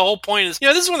the whole point is,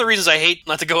 this is one of the reasons I hate,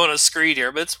 not to go on a screed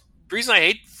here, but it's the reason I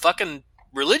hate fucking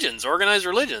religions, organized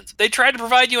religions. They try to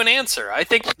provide you an answer. I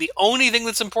think the only thing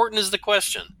that's important is the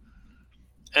question.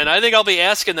 And I think I'll be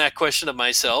asking that question of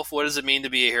myself. What does it mean to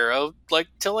be a hero? Like,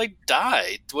 till I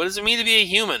die. What does it mean to be a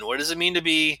human? What does it mean to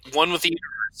be one with the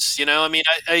universe?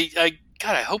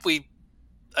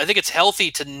 I think it's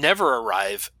healthy to never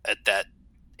arrive at that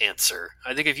answer.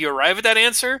 I think if you arrive at that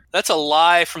answer, that's a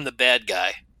lie from the bad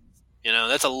guy.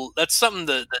 That's something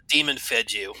the demon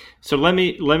fed you. So let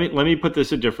me put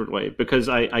this a different way, because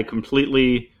I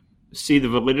completely see the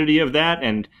validity of that,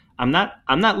 and I'm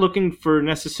not looking for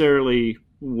necessarily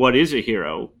what is a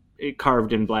hero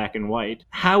carved in black and white.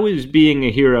 How is being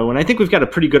a hero? And I think we've got a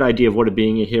pretty good idea of what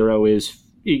being a hero is,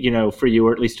 for you,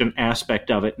 or at least an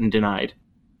aspect of it in Denied.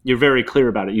 You're very clear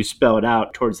about it. You spell it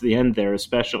out towards the end there,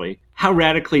 especially. How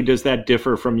radically does that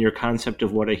differ from your concept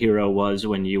of what a hero was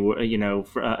when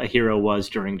a hero was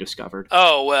during Discovered?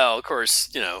 Oh, well, of course,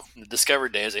 the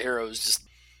Discovered days, a hero is just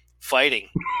fighting.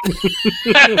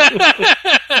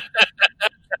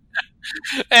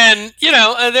 And,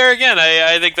 there again,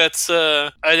 I think that's,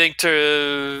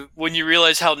 when you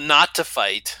realize how not to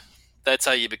fight, that's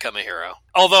how you become a hero.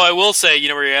 Although I will say,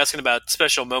 where you're asking about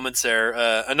special moments there,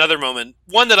 another moment,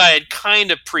 one that I had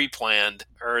kind of pre-planned,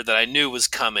 or that I knew was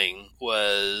coming,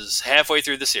 was halfway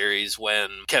through the series when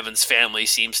Kevin's family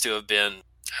seems to have been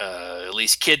at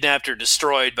least kidnapped or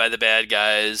destroyed by the bad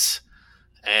guys,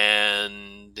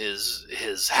 and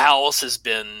his house has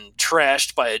been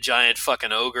trashed by a giant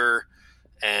fucking ogre,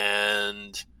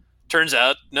 and turns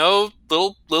out, no,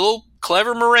 little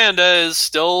clever Miranda is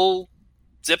still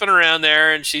zipping around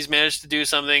there, and she's managed to do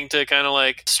something to kind of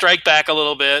like strike back a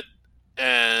little bit.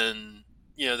 And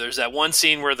there's that one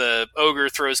scene where the ogre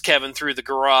throws Kevin through the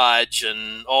garage,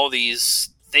 and all these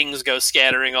things go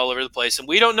scattering all over the place, and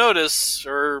we don't notice,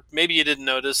 or maybe you didn't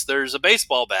notice, there's a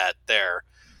baseball bat there.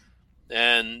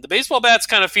 And the baseball bat's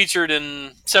kind of featured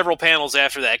in several panels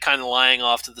after that, kind of lying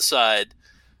off to the side.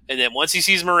 And then once he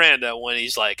sees Miranda, when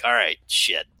he's like, "All right,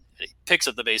 shit," and he picks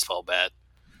up the baseball bat.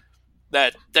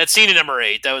 That scene in number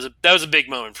 8, that was a big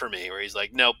moment for me, where he's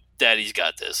like, "Nope, Daddy's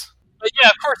got this." But yeah,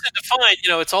 of course, in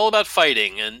Defiant, it's all about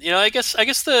fighting, and I guess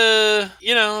there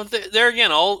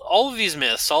again, all of these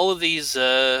myths, all of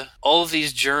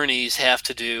these journeys have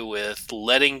to do with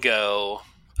letting go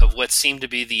of what seemed to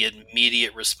be the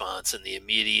immediate response and the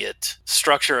immediate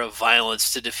structure of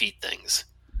violence to defeat things.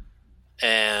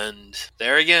 And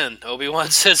there again, Obi-Wan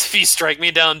says, "If you strike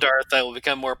me down, Darth, I will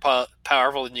become more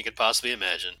powerful than you could possibly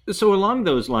imagine." So along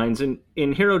those lines, in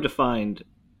Hero Defined,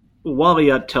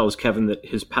 Waliat tells Kevin that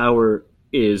his power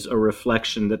is a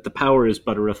reflection, that the power is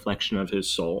but a reflection of his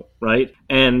soul, right?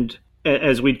 And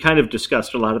as we'd kind of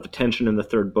discussed, a lot of the tension in the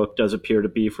third book does appear to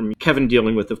be from Kevin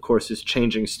dealing with, of course, his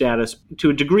changing status,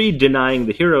 to a degree denying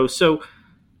the hero. So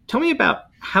tell me about,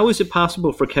 how is it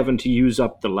possible for Kevin to use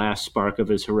up the last spark of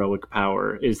his heroic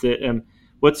power? Is that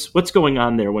what's going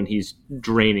on there when he's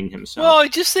draining himself? Well, I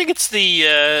just think it's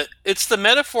the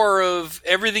metaphor of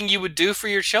everything you would do for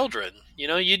your children.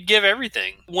 You'd give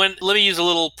everything. Let me use a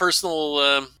little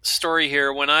personal story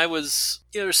here. When I was,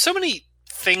 there's so many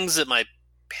things that my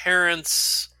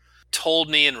parents told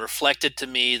me and reflected to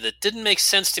me that didn't make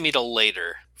sense to me till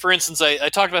later. For instance, I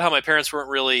talked about how my parents weren't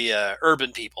really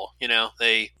urban people.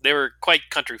 They were quite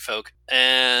country folk.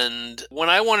 And when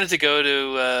I wanted to go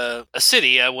to a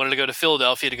city, I wanted to go to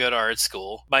Philadelphia to go to art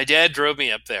school. My dad drove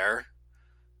me up there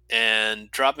and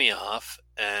dropped me off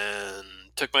and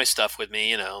took my stuff with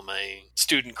me, my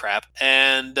student crap.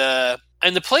 And the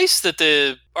place that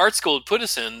the art school had put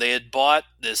us in, they had bought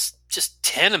this just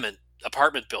tenement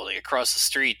apartment building across the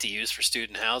street to use for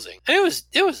student housing. And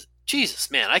it was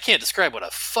Jesus, man, I can't describe what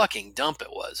a fucking dump it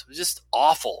was. It was just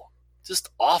awful. Just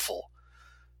awful.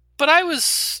 But I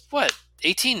was,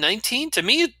 18, 19? To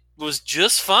me, it was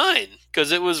just fine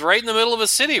because it was right in the middle of a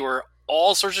city where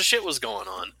all sorts of shit was going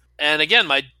on. And again,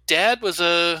 my dad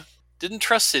didn't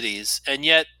trust cities, and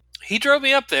yet he drove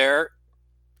me up there,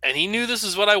 and he knew this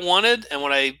is what I wanted and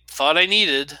what I thought I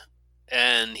needed,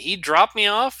 and he dropped me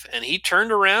off, and he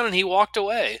turned around, and he walked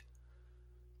away.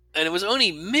 And it was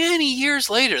only many years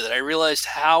later that I realized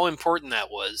how important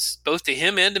that was, both to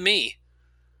him and to me.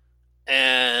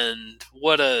 And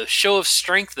what a show of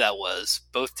strength that was,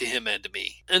 both to him and to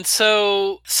me. And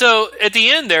so at the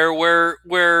end there,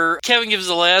 where Kevin gives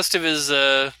the last of his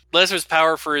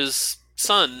power for his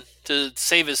son to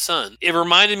save his son, it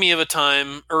reminded me of a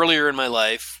time earlier in my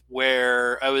life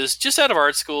where I was just out of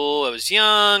art school. I was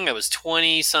young. I was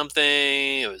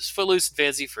 20-something. I was footloose and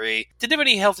fancy-free. Didn't have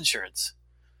any health insurance.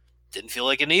 Didn't feel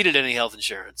like I needed any health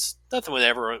insurance. Nothing was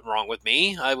ever wrong with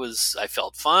me. I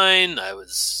felt fine. I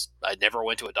never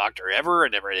went to a doctor ever. I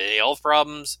never had any health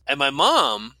problems. And my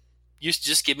mom used to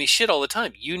just give me shit all the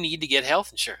time. You need to get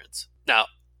health insurance. Now,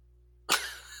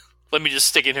 let me just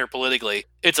stick in here politically.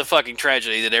 It's a fucking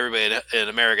tragedy that everybody in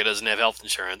America doesn't have health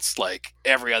insurance like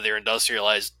every other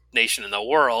industrialized nation in the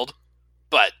world.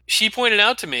 But she pointed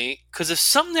out to me, because if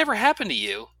something ever happened to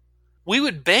you, we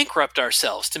would bankrupt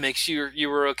ourselves to make sure you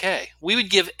were okay. We would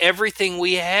give everything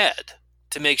we had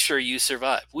to make sure you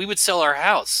survived. We would sell our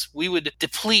house. We would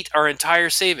deplete our entire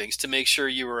savings to make sure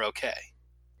you were okay.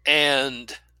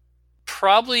 And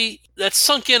probably that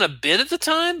sunk in a bit at the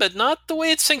time, but not the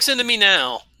way it sinks into me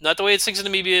now. Not the way it sinks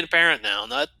into me being a parent now.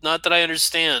 Not that I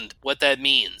understand what that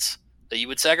means. That you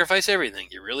would sacrifice everything.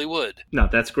 You really would. No,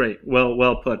 that's great.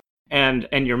 Well put. And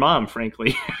your mom,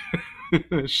 frankly.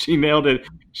 She nailed it.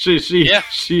 She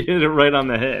hit it right on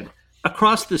the head.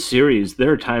 Across the series,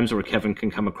 there are times where Kevin can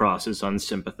come across as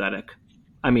unsympathetic.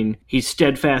 I mean, he's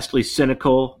steadfastly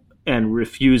cynical and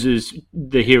refuses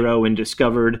the hero in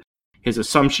Discovered. His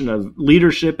assumption of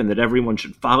leadership and that everyone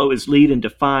should follow his lead in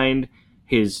Defined.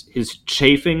 His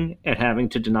chafing at having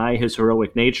to deny his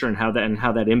heroic nature and how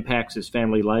that impacts his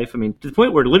family life. I mean, to the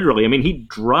point where literally, he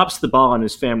drops the ball on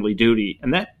his family duty,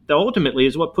 and that ultimately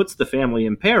is what puts the family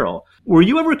in peril. Were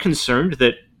you ever concerned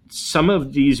that some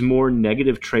of these more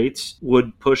negative traits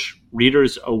would push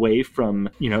readers away from,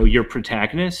 your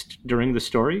protagonist during the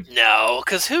story? No,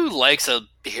 because who likes a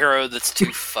hero that's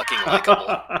too fucking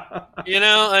likable?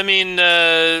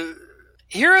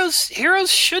 Heroes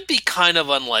should be kind of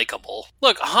unlikable.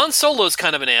 Look, Han Solo's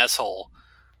kind of an asshole.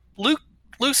 Luke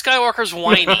Skywalker's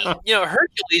whiny.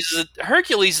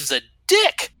 Hercules is a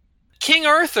dick. King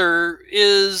Arthur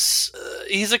is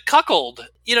he's a cuckold.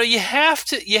 You have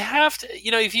to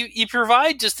if you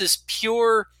provide just this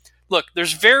pure look,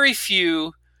 there's very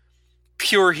few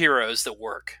pure heroes that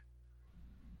work.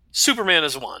 Superman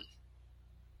is one.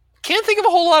 Can't think of a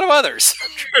whole lot of others.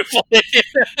 Truthfully.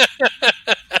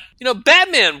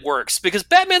 Batman works because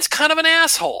Batman's kind of an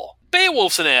asshole.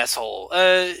 Beowulf's an asshole.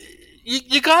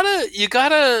 You gotta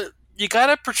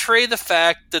portray the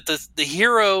fact that the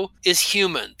hero is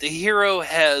human. The hero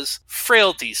has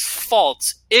frailties,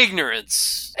 faults,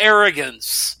 ignorance,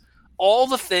 arrogance, all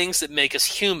the things that make us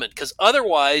human. Because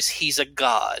otherwise, he's a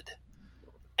god,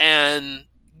 and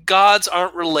gods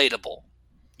aren't relatable.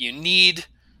 You need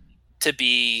to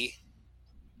be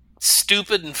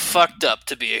stupid and fucked up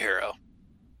to be a hero.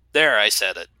 There, I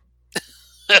said it.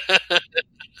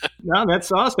 No,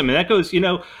 that's awesome. And that goes,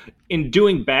 in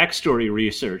doing backstory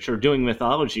research or doing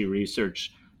mythology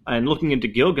research and looking into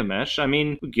Gilgamesh,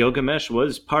 Gilgamesh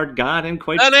was part god and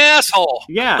quite... an asshole!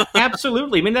 Yeah,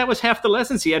 absolutely. That was half the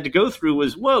lessons he had to go through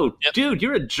was, whoa, yep. Dude,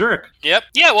 you're a jerk. Yep.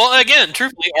 Yeah, well, again,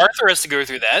 truthfully, Arthur has to go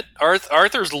through that.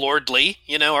 Arthur's lordly.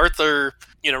 Arthur...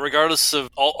 regardless of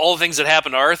all the things that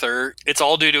happened to Arthur, it's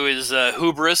all due to his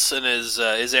hubris and his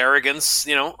arrogance.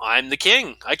 I'm the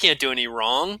king. I can't do any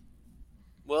wrong.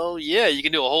 Well, yeah, you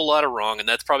can do a whole lot of wrong, and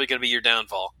that's probably going to be your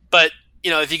downfall. But,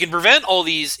 if you can present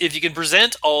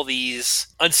all these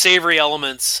unsavory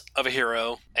elements of a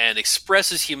hero and express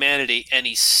his humanity, and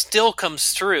he still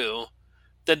comes through,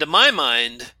 then to my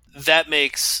mind, that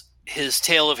makes his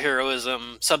tale of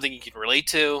heroism something you can relate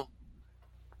to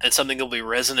and something that'll be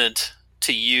resonant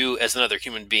to you as another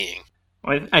human being.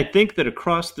 I think that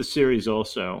across the series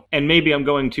also, and maybe I'm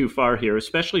going too far here,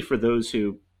 especially for those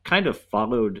who kind of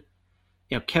followed,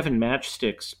 Kevin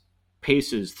Matchstick's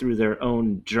paces through their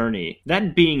own journey,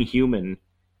 that being human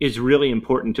is really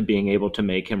important to being able to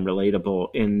make him relatable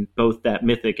in both that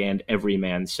mythic and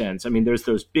everyman sense. I mean, there's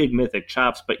those big mythic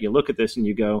chops, but you look at this and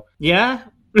you go, yeah,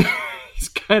 he's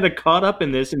kind of caught up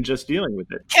in this and just dealing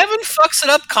with it. Kevin fucks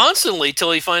it up constantly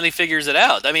till he finally figures it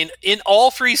out. I mean, in all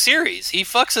 3 series, he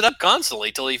fucks it up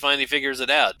constantly till he finally figures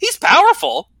it out. He's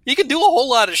powerful. He can do a whole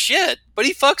lot of shit, but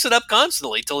he fucks it up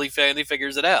constantly till he finally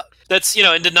figures it out. That's,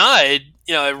 in Denied,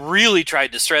 I really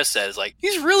tried to stress that. It's like,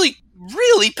 he's really,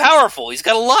 really powerful. He's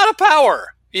got a lot of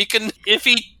power. He can, if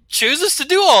he chooses to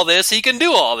do all this, he can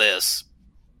do all this.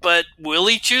 But will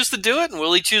he choose to do it? And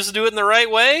will he choose to do it in the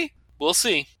right way? We'll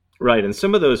see. Right, and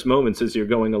some of those moments as you're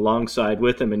going alongside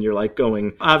with him and you're like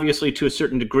going, obviously to a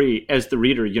certain degree, as the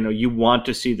reader, you want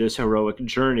to see this heroic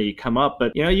journey come up,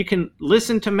 but, you can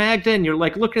listen to Magda and you're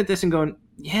like looking at this and going,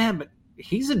 yeah, but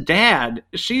he's a dad.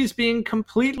 She's being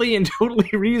completely and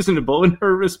totally reasonable in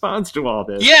her response to all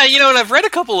this. Yeah, and I've read a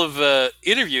couple of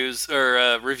interviews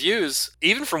or reviews,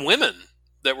 even from women,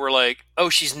 that were like, oh,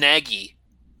 she's naggy.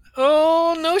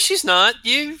 Oh, no, she's not.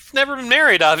 You've never been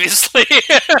married, obviously.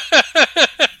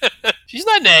 She's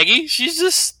not naggy. She's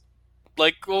just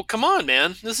like, well, come on,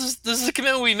 man. This is a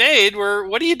commitment we made.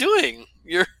 What are you doing?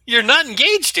 You're not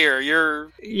engaged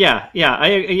here. I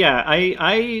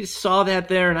saw that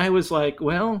there and I was like,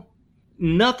 well,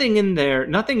 nothing in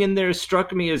there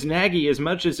struck me as naggy as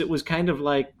much as it was kind of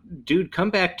like, dude, come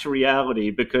back to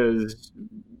reality, because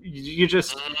you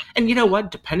just, and you know what,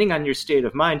 depending on your state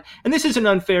of mind, and this is an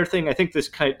unfair thing, I think this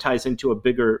kind of ties into a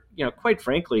bigger, quite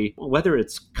frankly, whether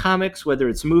it's comics, whether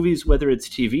it's movies, whether it's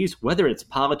TVs, whether it's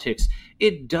politics,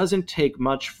 it doesn't take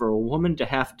much for a woman to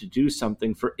have to do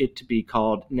something for it to be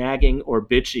called nagging or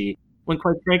bitchy, when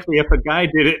quite frankly, if a guy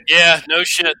did it... Yeah, no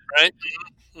shit, right?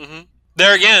 Mm-hmm.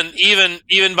 There again,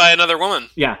 even by another woman.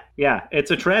 Yeah,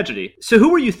 it's a tragedy. So who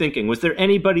were you thinking? Was there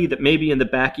anybody that maybe in the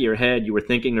back of your head you were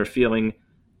thinking or feeling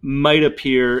might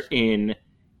appear in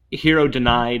Hero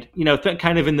Denied,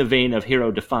 kind of in the vein of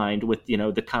Hero Defined with,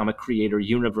 the comic creator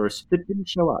universe that didn't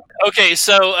show up? Okay,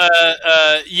 so,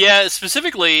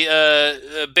 specifically,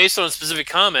 based on a specific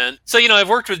comment. So, I've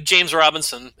worked with James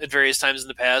Robinson at various times in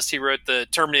the past. He wrote the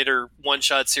Terminator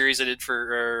one-shot series I did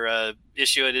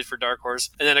issue I did for Dark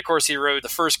Horse. And then, of course, he wrote the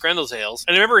first Grendel Tales.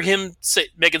 And I remember him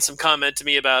making some comment to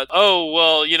me about, oh,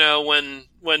 well,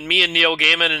 when me and Neil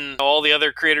Gaiman and all the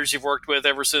other creators you've worked with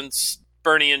ever since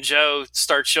Bernie and Joe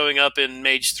start showing up in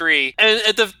Mage 3. And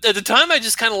at the time, I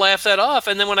just kind of laughed that off.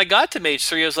 And then when I got to Mage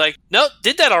 3, I was like, nope,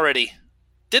 did that already.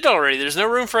 There's no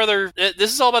room for other...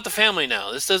 This is all about the family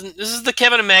now. This is the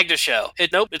Kevin and Magda show.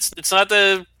 It's not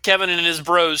the Kevin and his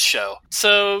bros show.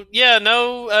 So, yeah,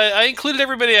 no, I included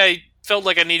everybody I felt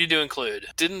like I needed to include.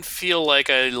 Didn't feel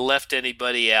like I left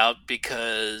anybody out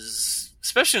because...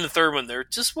 Especially in the third one, there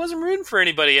just wasn't room for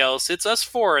anybody else. It's us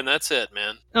 4, and that's it,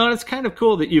 man. Oh, and it's kind of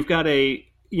cool that you've got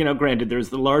granted, there's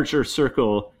the larger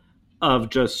circle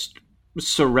of just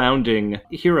surrounding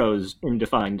heroes in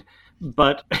Defined,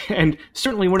 and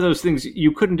certainly one of those things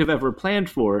you couldn't have ever planned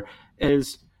for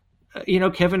is,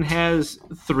 Kevin has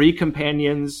 3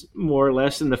 companions, more or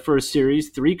less, in the first series,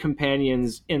 3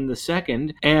 companions in the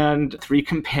second, and 3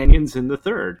 companions in the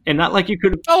third. And not like you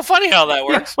could have... Oh, funny how that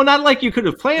works. Yeah, well, not like you could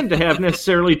have planned to have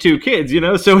necessarily 2 kids,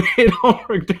 so it all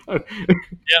worked out.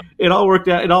 Yep. It all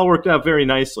worked out very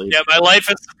nicely. Yeah, my life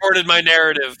has supported my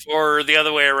narrative, or the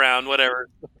other way around, whatever.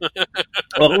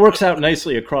 Well, it works out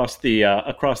nicely across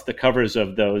the covers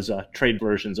of those trade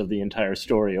versions of the entire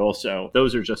story also.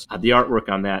 Those are just... the artwork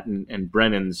on that and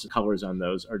Brennan's colors on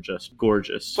those are just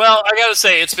gorgeous. Well, I gotta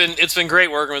say, it's been great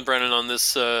working with Brennan on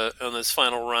this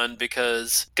final run,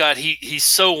 because God, he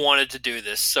so wanted to do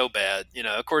this so bad.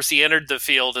 Of course, he entered the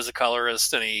field as a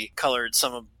colorist, and he colored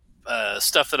some of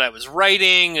stuff that I was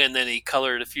writing, and then he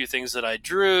colored a few things that I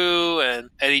drew, and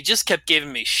he just kept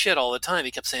giving me shit all the time.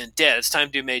 He kept saying, Dad, it's time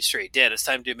to do Mage 3. Dad, it's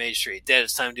time to do Mage 3. Dad,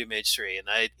 it's time to do Mage 3. And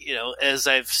I, as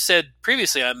I've said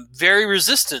previously, I'm very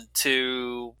resistant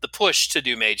to the push to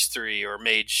do Mage 3 or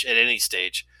Mage at any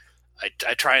stage.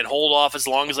 I try and hold off as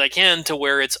long as I can to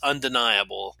where it's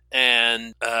undeniable.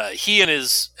 And he and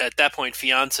his, at that point,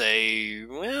 fiance,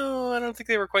 well, I don't think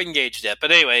they were quite engaged yet.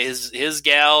 But anyway, his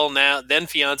gal, then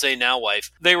fiance, now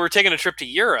wife, they were taking a trip to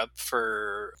Europe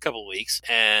for a couple of weeks.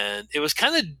 And it was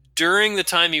kind of during the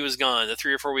time he was gone, the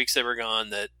 3 or 4 weeks they were gone,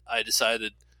 that I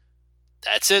decided,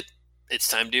 that's it. It's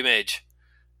time to do Mage.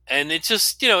 And it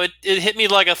just, it hit me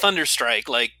like a thunderstrike,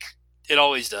 like it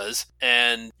always does.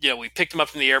 And, we picked him up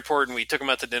from the airport and we took him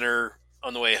out to dinner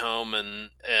on the way home,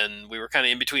 and we were kind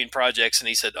of in between projects, and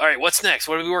he said, all right, what's next?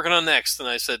 What are we working on next? And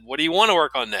I said, what do you want to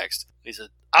work on next? He said,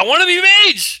 I want to be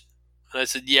Mage! And I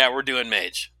said, yeah, we're doing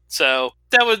Mage. So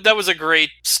that was a great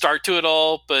start to it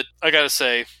all, but I gotta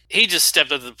say, he just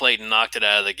stepped up to the plate and knocked it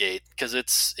out of the gate,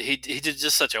 because he did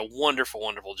just such a wonderful,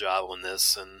 wonderful job on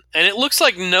this, and it looks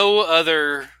like no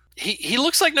other... He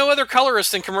looks like no other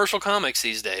colorist in commercial comics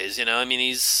these days. He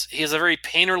has a very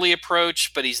painterly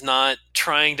approach, but he's not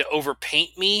trying to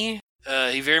overpaint me.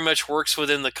 He very much works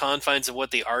within the confines of what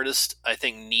the artist, I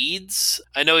think, needs.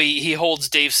 I know he holds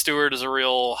Dave Stewart as a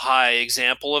real high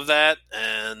example of that,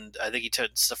 and I think he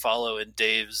tends to follow in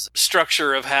Dave's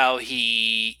structure of how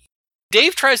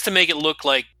Dave tries to make it look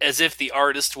like as if the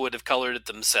artist would have colored it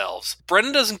themselves.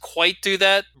 Brennan doesn't quite do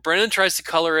that. Brennan tries to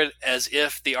color it as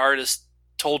if the artist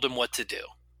told him what to do.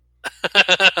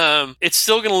 It's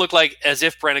still going to look like as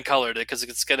if Brennan colored it, because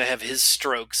it's going to have his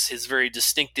strokes, his very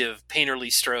distinctive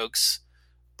painterly strokes,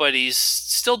 but he's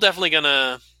still definitely going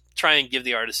to try and give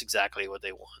the artist exactly what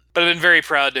they want. But I've been very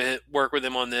proud to work with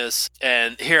him on this,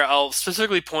 and here I'll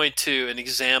specifically point to an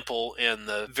example in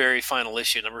the very final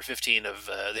issue, number 15 of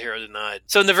The Hero Denied.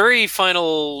 So in the very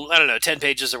final, 10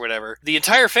 pages or whatever, the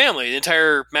entire family, the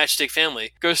entire Matchstick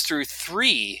family, goes through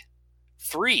three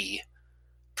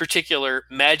particular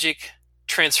magic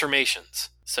transformations.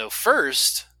 So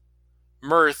first,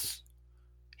 Mirth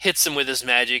hits them with his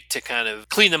magic to kind of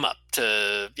clean them up,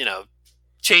 to,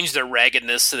 change their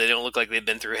raggedness so they don't look like they've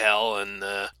been through hell, and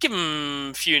give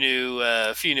them a few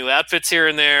new outfits here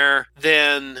and there.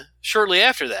 Then shortly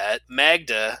after that,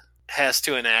 Magda has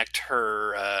to enact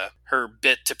her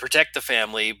bit to protect the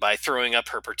family by throwing up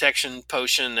her protection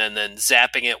potion and then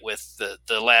zapping it with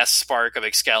the last spark of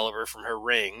Excalibur from her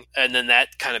ring. And then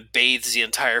that kind of bathes the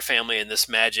entire family in this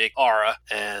magic aura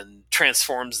and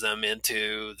transforms them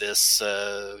into this,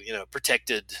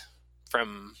 protected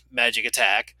from magic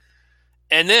attack.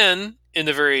 And then, in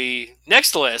the very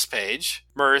next to last page,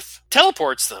 Mirth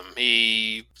teleports them.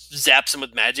 He zaps them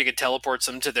with magic and teleports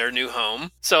them to their new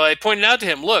home. So I pointed out to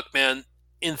him, look, man,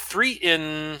 in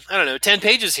 10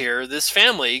 pages here, this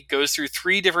family goes through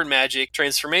 3 different magic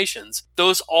transformations.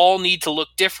 Those all need to look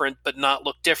different, but not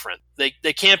look different. They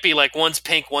can't be like one's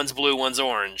pink, one's blue, one's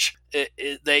orange.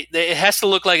 It has to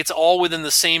look like it's all within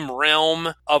the same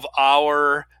realm of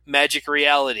our magic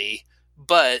reality,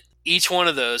 but each one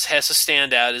of those has to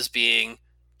stand out as being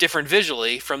different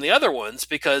visually from the other ones,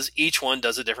 because each one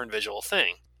does a different visual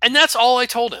thing. And that's all I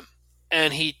told him.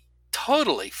 And he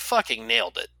totally fucking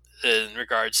nailed it in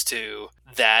regards to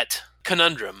that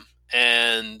conundrum.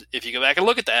 And if you go back and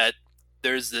look at that,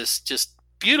 there's this just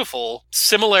beautiful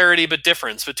similarity but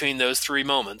difference between those 3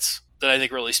 moments that I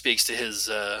think really speaks to his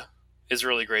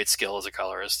really great skill as a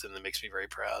colorist, and it makes me very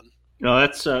proud. No,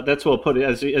 that's well put.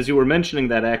 As you were mentioning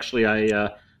that, actually,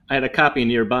 I had a copy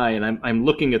nearby, and I'm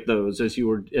looking at those as you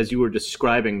were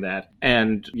describing that.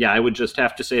 And yeah, I would just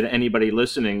have to say to anybody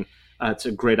listening, it's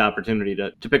a great opportunity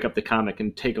to pick up the comic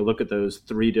and take a look at those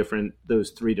three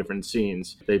different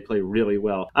scenes. They play really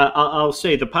well. I'll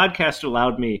say the podcast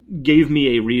gave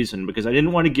me a reason, because I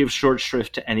didn't want to give short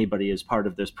shrift to anybody as part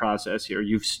of this process here.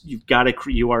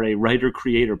 You are a writer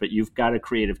creator, but you've got a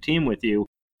creative team with you,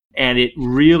 and it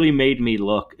really made me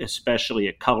look, especially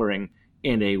at coloring,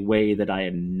 in a way that I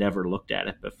had never looked at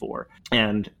it before.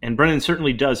 And Brennan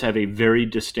certainly does have a very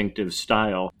distinctive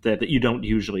style that you don't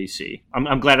usually see.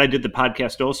 I'm glad I did the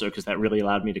podcast also, because that really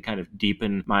allowed me to kind of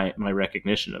deepen my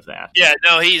recognition of that. Yeah,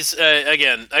 no, he's,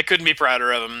 again, I couldn't be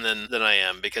prouder of him than I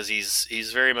am, because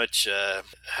he's very much,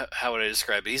 how would I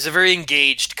describe it? He's a very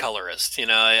engaged colorist.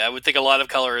 I would think a lot of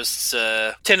colorists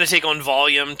tend to take on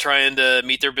volume, trying to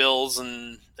meet their bills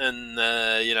and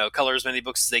color as many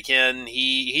books as they can.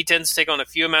 He tends to take on a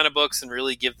few amount of books and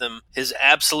really give them his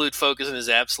absolute focus and his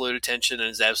absolute attention and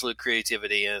his absolute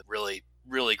creativity, and really,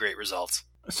 really great results.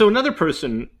 So another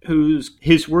person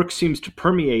his work seems to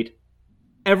permeate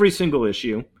every single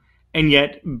issue, and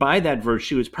yet by that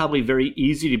virtue is probably very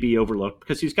easy to be overlooked,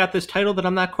 because he's got this title that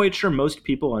I'm not quite sure most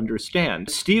people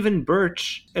understand. Stephen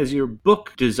Birch, as your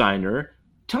book designer,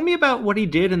 tell me about what he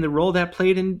did and the role that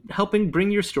played in helping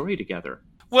bring your story together.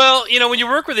 Well, when you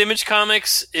work with Image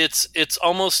Comics, it's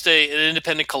almost an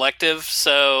independent collective,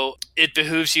 so it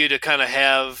behooves you to kind of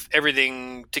have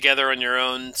everything together on your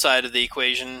own side of the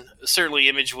equation. Certainly,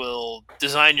 Image will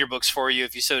design your books for you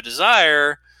if you so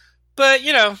desire, but,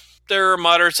 they're a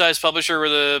moderate-sized publisher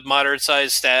with a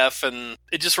moderate-sized staff, and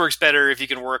it just works better if you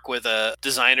can work with a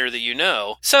designer that you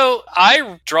know. So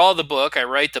I draw the book, I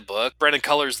write the book, Brennan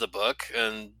colors the book,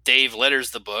 and Dave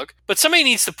letters the book. But somebody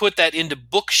needs to put that into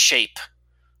book shape.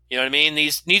 You know what I mean?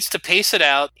 Needs to pace it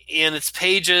out in its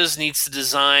pages, needs to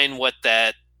design what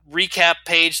that recap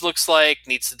page looks like,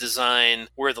 needs to design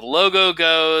where the logo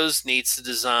goes, needs to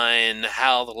design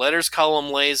how the letters column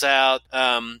lays out.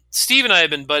 Steve and I have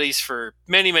been buddies for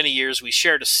many, many years. We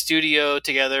shared a studio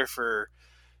together for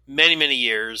many, many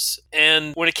years.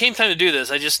 And when it came time to do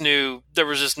this, I just knew there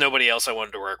was just nobody else I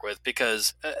wanted to work with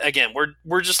because, again,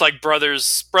 we're just like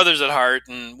brothers at heart,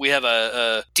 and we have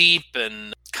a deep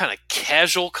and kind of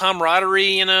casual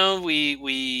camaraderie. You know,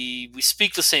 we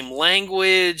speak the same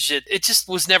language. It just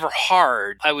was never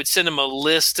hard. I would send him a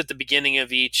list at the beginning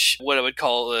of each what you would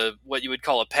call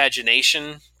a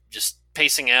pagination, just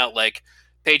pacing out like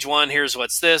page 1. Here's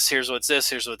what's this. Here's what's this.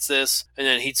 Here's what's this. And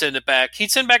then he'd send it back.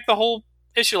 He'd send back the whole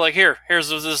issue, like, here's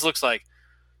what this looks like.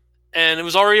 And it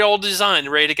was already all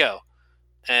designed, ready to go.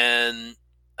 And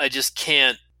I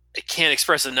can't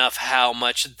express enough how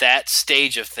much that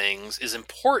stage of things is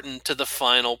important to the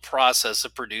final process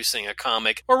of producing a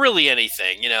comic, or really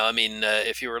anything. You know, I mean,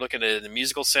 if you were looking at it in the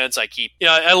musical sense,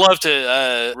 I love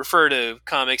to refer to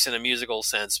comics in a musical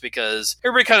sense because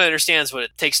everybody kind of understands what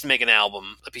it takes to make an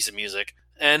album, a piece of music.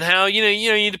 And how, you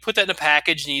need to put that in a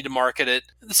package, you need to market it.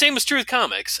 The same is true with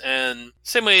comics. And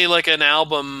same way like an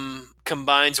album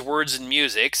combines words and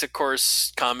music, of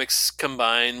course, comics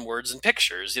combine words and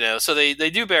pictures, so they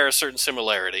do bear a certain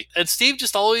similarity. And Steve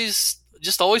just always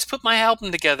put my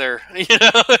album together,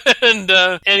 and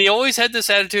he always had this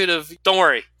attitude of, don't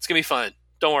worry, it's going to be fine.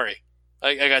 Don't worry.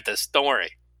 I got this. Don't worry.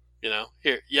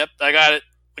 Here, yep, I got it.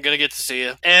 I'm going to get to see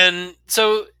you. And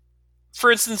so, for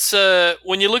instance,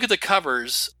 when you look at the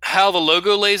covers, how the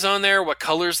logo lays on there, what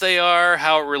colors they are,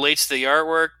 how it relates to the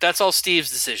artwork, that's all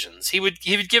Steve's decisions. He would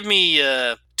give me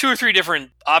 2 or 3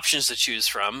 different options to choose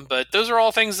from, but those are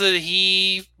all things that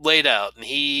he laid out and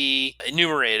he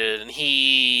enumerated and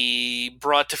he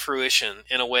brought to fruition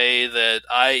in a way that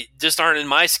I just aren't in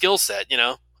my skill set.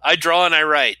 I draw and I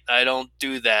write. I don't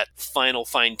do that final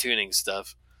fine-tuning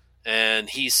stuff, and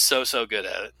he's so good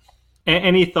at it.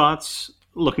 Any thoughts,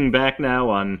 looking back now,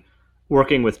 on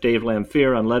working with Dave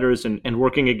Lamphere on letters and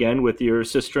working again with your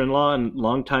sister-in-law and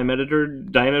longtime editor,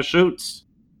 Dinah Schutz?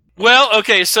 Well,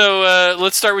 okay, so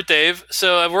let's start with Dave.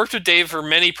 So I've worked with Dave for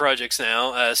many projects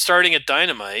now, starting at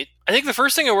Dynamite. I think the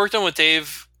first thing I worked on with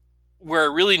Dave, where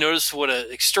I really noticed what an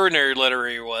extraordinary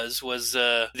letterer he was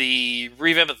the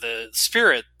revamp of the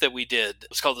Spirit that we did. It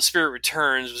was called The Spirit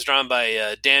Returns. It was drawn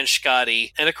by Dan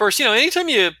Scotti. And of course, anytime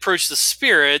you approach the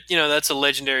Spirit, that's a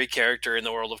legendary character in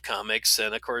the world of comics.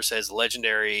 And of course has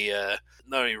legendary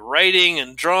not only writing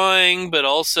and drawing, but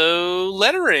also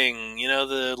lettering.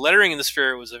 The lettering in the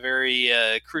Spirit was a very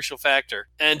crucial factor.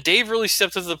 And Dave really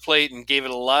stepped up to the plate and gave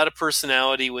it a lot of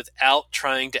personality without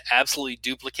trying to absolutely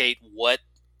duplicate what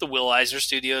the Will Eisner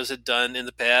Studios had done in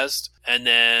the past. And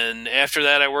then after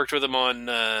that, I worked with him on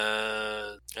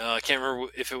I can't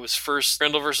remember if it was first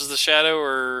Grendel versus the Shadow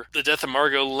or The Death of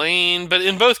Margot Lane, but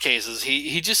in both cases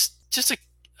he just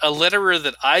a letterer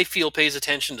that I feel pays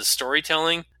attention to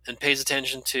storytelling and pays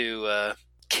attention to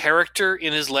character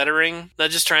in his lettering, not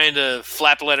just trying to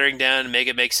flap lettering down and make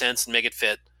it make sense and make it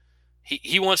fit.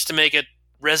 He wants to make it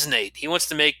resonate. He wants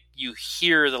to make you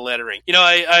hear the lettering.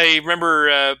 I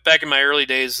remember back in my early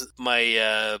days,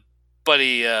 my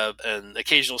buddy and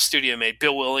occasional studio mate,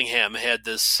 Bill Willingham, had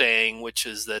this saying, which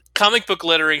is that comic book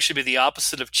lettering should be the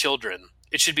opposite of children.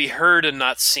 It should be heard and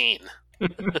not seen.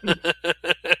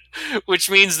 Which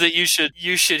means that you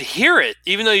should hear it.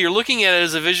 Even though you're looking at it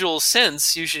as a visual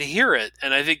sense, you should hear it.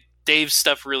 And I think Dave's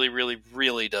stuff really, really,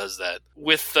 really does that.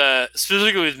 With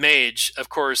specifically with Mage, of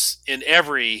course, in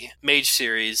every Mage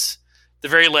series, the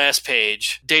very last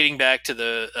page, dating back to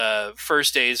the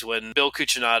first days when Bill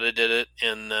Cucinotta did it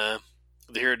in The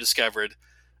Hero Discovered,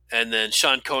 and then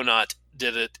Sean Conant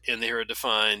did it in The Hero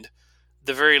Defined.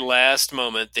 The very last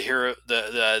moment,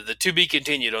 the to be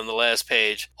continued on the last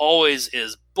page, always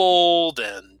is bold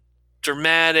and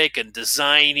dramatic and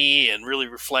designy and really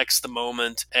reflects the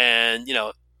moment. And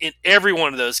in every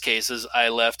one of those cases, I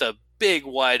left a big,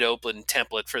 wide open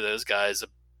template for those guys.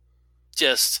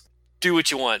 Just do what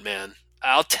you want, man.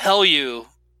 I will tell you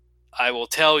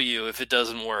if it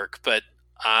doesn't work, but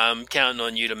I'm counting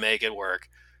on you to make it work.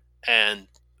 And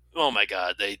oh my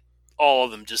God, all of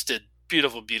them just did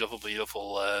beautiful, beautiful,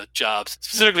 beautiful jobs.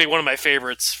 Specifically, one of my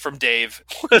favorites from Dave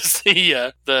was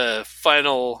the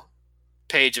final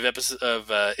page of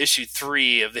issue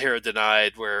 3 of The Hero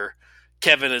Denied, where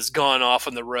Kevin has gone off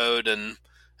on the road and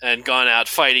and gone out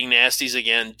fighting nasties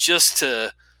again just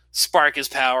to spark his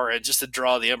power and just to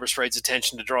draw the Umbra Sprite's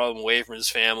attention, to draw him away from his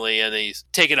family. And he's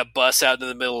taking a bus out into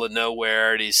the middle of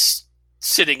nowhere, and he's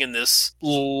sitting in this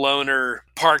loner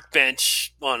park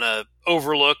bench on a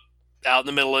overlook out in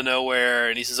the middle of nowhere,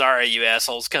 and he says, "All right, you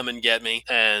assholes, come and get me."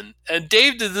 And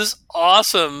Dave did this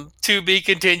awesome to be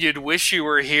continued "Wish You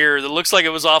Were Here" that looks like it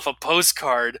was off a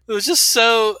postcard. It was just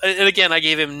so, and again, I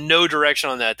gave him no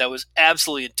direction on that. That was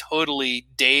absolutely and totally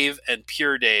Dave and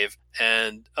pure Dave.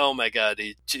 And oh my God,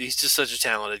 he's just such a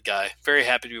talented guy. Very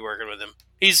happy to be working with him.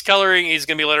 He's coloring. He's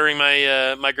going to be lettering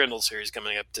my my Grendel series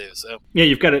coming up too. So yeah,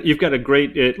 you've got a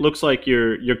great. It looks like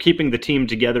you're keeping the team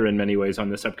together in many ways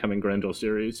on this upcoming Grendel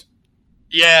series.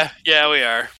 Yeah, we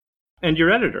are. And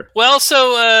your editor. Well,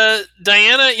 so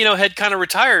Diana, had kind of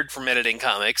retired from editing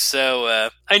comics, so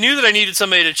I knew that I needed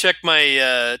somebody to check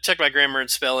my grammar and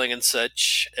spelling and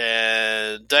such.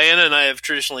 And Diana and I have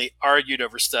traditionally argued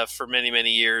over stuff for many,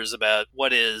 many years about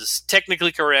what is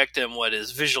technically correct and what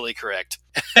is visually correct.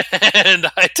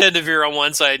 And I tend to veer on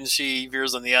one side and she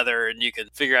veers on the other, and you can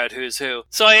figure out who's who.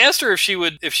 So I asked her if she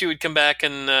would come back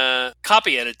and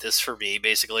copy edit this for me,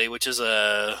 basically, which is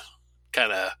a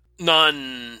kind of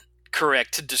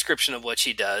non-correct description of what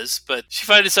she does. But she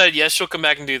finally decided, yes, she'll come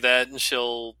back and do that, and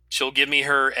she'll give me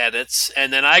her edits,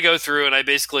 and then I go through and I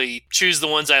basically choose the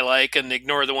ones I like and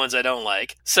ignore the ones I don't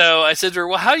like. So I said to her,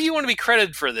 well, how do you want to be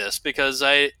credited for this? Because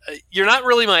you're not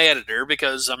really my editor,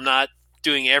 because I'm not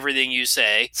doing everything you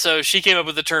say. So she came up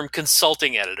with the term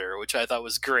consulting editor, which I thought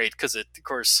was great because it, of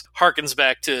course, harkens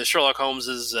back to Sherlock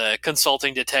Holmes's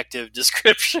consulting detective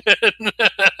description.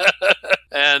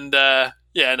 And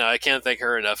I can't thank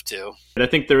her enough too. I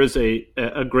think there is a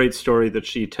great story that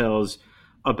she tells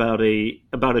about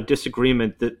a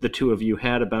disagreement that the two of you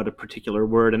had about a particular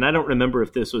word, and I don't remember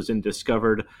if this was in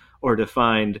Discovered or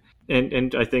Defined.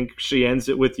 And I think she ends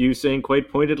it with you saying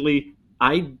quite pointedly,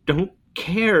 "I don't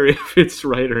care if it's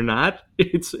right or not.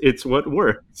 It's what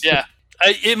works." Yeah,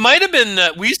 it might have been.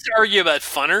 We used to argue about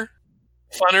funner,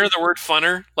 the word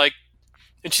funner,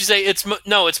 and she'd say it's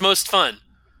most fun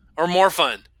or more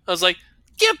fun. I was like,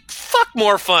 yeah, fuck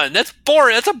more fun. That's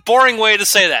boring. That's a boring way to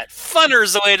say that. Funner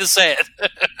is the way to say it.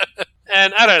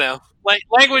 And I don't know.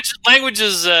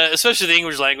 Languages, especially the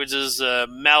English language, is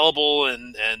malleable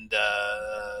and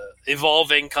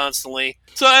evolving constantly.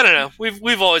 So I don't know.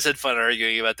 We've always had fun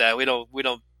arguing about that. We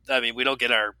don't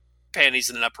get our panties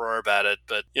in an uproar about it.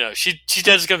 But she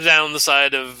tends to come down on the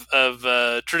side of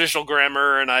traditional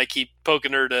grammar, and I keep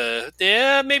poking her to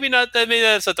maybe not. Maybe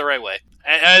that's not the right way.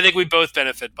 I think we both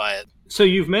benefit by it. So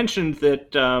you've mentioned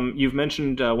that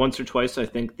once or twice, I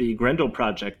think, the Grendel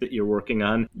project that you're working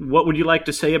on. What would you like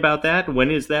to say about that?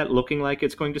 When is that looking like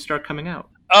it's going to start coming out?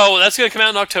 Oh, that's going to come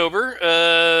out in October.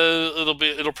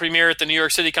 It'll premiere at the New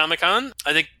York City Comic Con.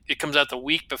 I think it comes out the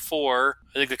week before.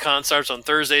 I think the con starts on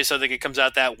Thursday, so I think it comes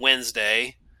out that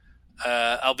Wednesday.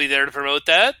 I'll be there to promote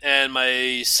that, and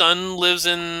my son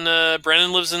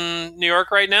Brennan lives in New York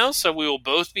right now, so we will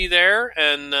both be there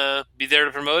and be there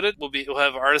to promote it. We'll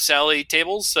have Artist Alley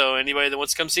tables, so anybody that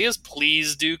wants to come see us,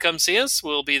 please do come see us.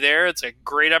 We'll be there. It's a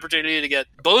great opportunity to get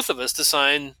both of us to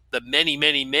sign the many,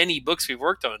 many, many books we've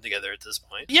worked on together at this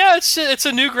point. Yeah, it's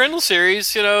a new Grendel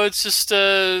series. It's just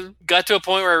got to a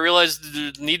point where I realized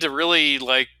the need to really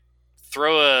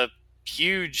throw a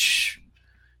huge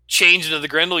change into the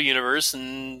Grendel universe,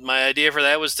 and my idea for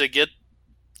that was to get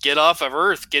off of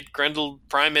Earth, get Grendel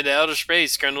Prime into outer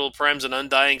space. Grendel Prime's an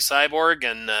undying cyborg,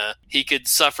 and he could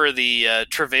suffer the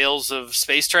travails of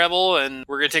space travel, and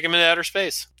we're going to take him into outer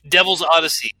space. Devil's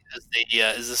Odyssey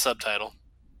is the subtitle.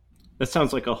 That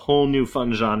sounds like a whole new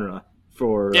fun genre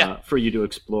for you to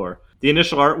explore. The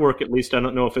initial artwork, at least, I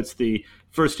don't know if it's the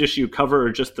first issue cover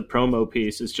or just the promo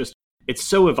piece, it's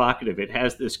so evocative. It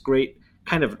has this great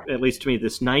kind of, at least to me,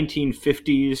 this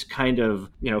 1950s kind of,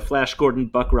 Flash Gordon,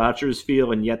 Buck Rogers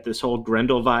feel, and yet this whole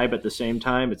Grendel vibe at the same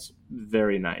time. It's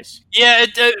very nice. Yeah,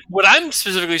 what I'm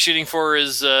specifically shooting for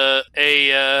is a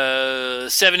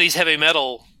 70s heavy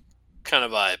metal kind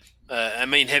of vibe. I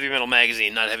mean heavy metal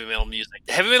magazine, not heavy metal music.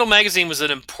 Heavy metal magazine was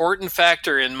an important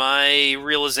factor in my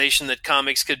realization that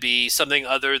comics could be something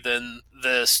other than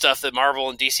the stuff that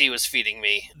Marvel and DC was feeding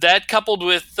me. That, coupled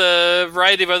with a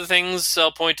variety of other things,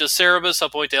 I'll point to Cerebus, I'll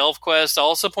point to ElfQuest, I'll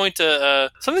also point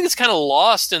to something that's kind of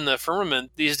lost in the firmament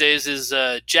these days is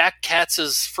Jack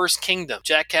Katz's First Kingdom.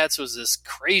 Jack Katz was this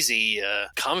crazy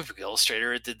comic book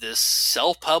illustrator. It did this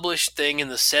self-published thing in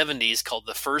the 70s called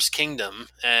The First Kingdom,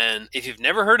 and if you've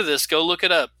never heard of this, go look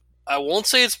it up. I won't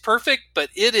say it's perfect, but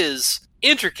it is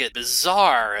intricate,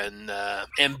 bizarre, and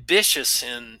ambitious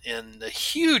in a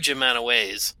huge amount of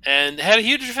ways, and had a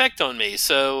huge effect on me.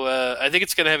 So I think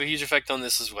it's going to have a huge effect on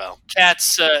this as well.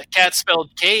 Katz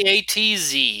spelled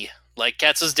Katz, like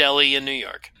Katz's Deli in New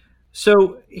York.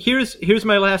 So here's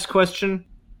my last question.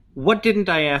 What didn't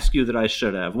I ask you that I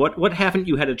should have? What haven't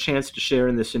you had a chance to share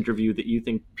in this interview that you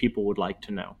think people would like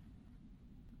to know?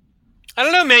 I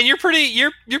don't know, man. You're pretty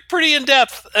in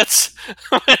depth. That's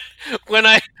it's one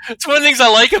of the things I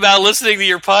like about listening to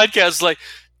your podcast. Like,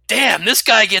 damn, this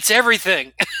guy gets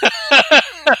everything.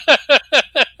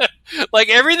 Like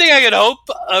everything I could hope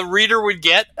a reader would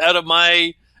get out of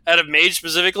Mage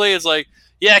specifically. It's like,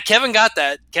 yeah, Kevin got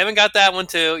that. Kevin got that one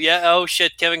too. Yeah, oh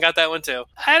shit, Kevin got that one too.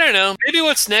 I don't know. Maybe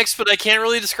what's next, but I can't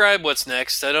really describe what's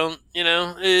next. I don't,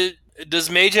 does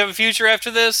Mage have a future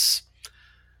after this?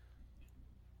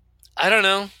 I don't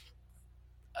know.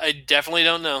 I definitely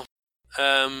don't know.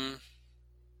 I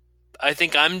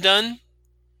think I'm done.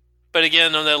 But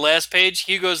again, on that last page,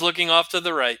 Hugo's looking off to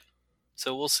the right.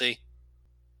 So we'll see.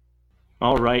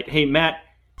 All right. Hey, Matt,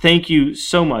 thank you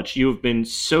so much. You have been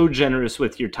so generous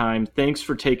with your time. Thanks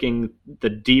for taking the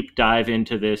deep dive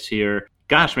into this here.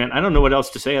 Gosh, man, I don't know what else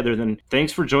to say other than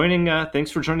thanks for joining the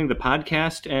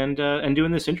podcast and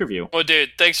doing this interview. Well, dude,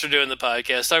 thanks for doing the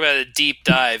podcast. Talk about a deep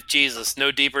dive. Jesus,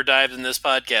 no deeper dive than this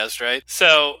podcast, right?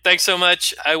 So, thanks so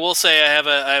much. I will say I have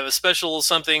a special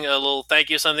something, a little thank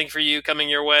you something for you coming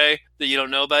your way that you don't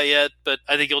know about yet, but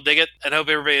I think you'll dig it, and hope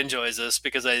everybody enjoys this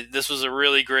because this was a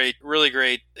really great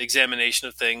examination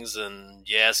of things, and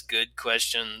you asked good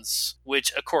questions,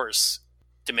 which, of course,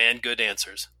 demand good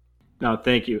answers. No,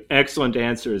 thank you. Excellent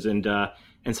answers and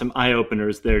some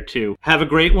eye-openers there, too. Have a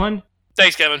great one.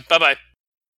 Thanks, Kevin. Bye-bye.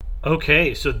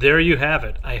 Okay, so there you have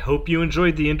it. I hope you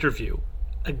enjoyed the interview.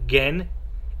 Again,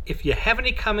 if you have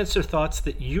any comments or thoughts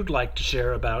that you'd like to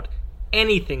share about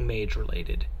anything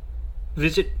Mage-related,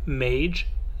 visit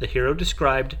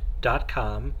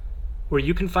magetheherodescribed.com, where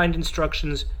you can find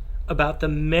instructions about the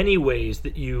many ways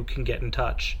that you can get in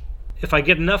touch. If I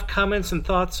get enough comments and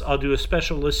thoughts, I'll do a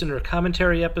special listener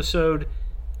commentary episode.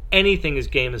 Anything is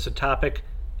game as a topic.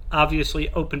 Obviously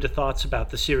open to thoughts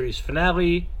about the series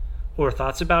finale, or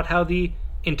thoughts about how the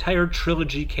entire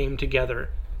trilogy came together.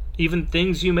 Even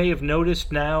things you may have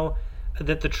noticed now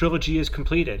that the trilogy is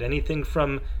completed. Anything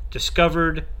from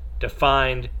discovered,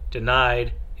 defined,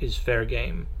 denied is fair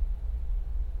game.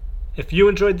 If you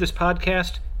enjoyed this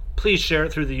podcast, please share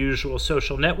it through the usual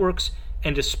social networks,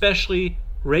 and especially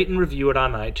rate and review it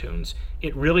on iTunes.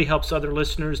 It really helps other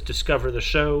listeners discover the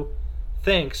show.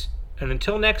 Thanks, and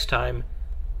until next time,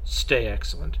 stay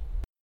excellent.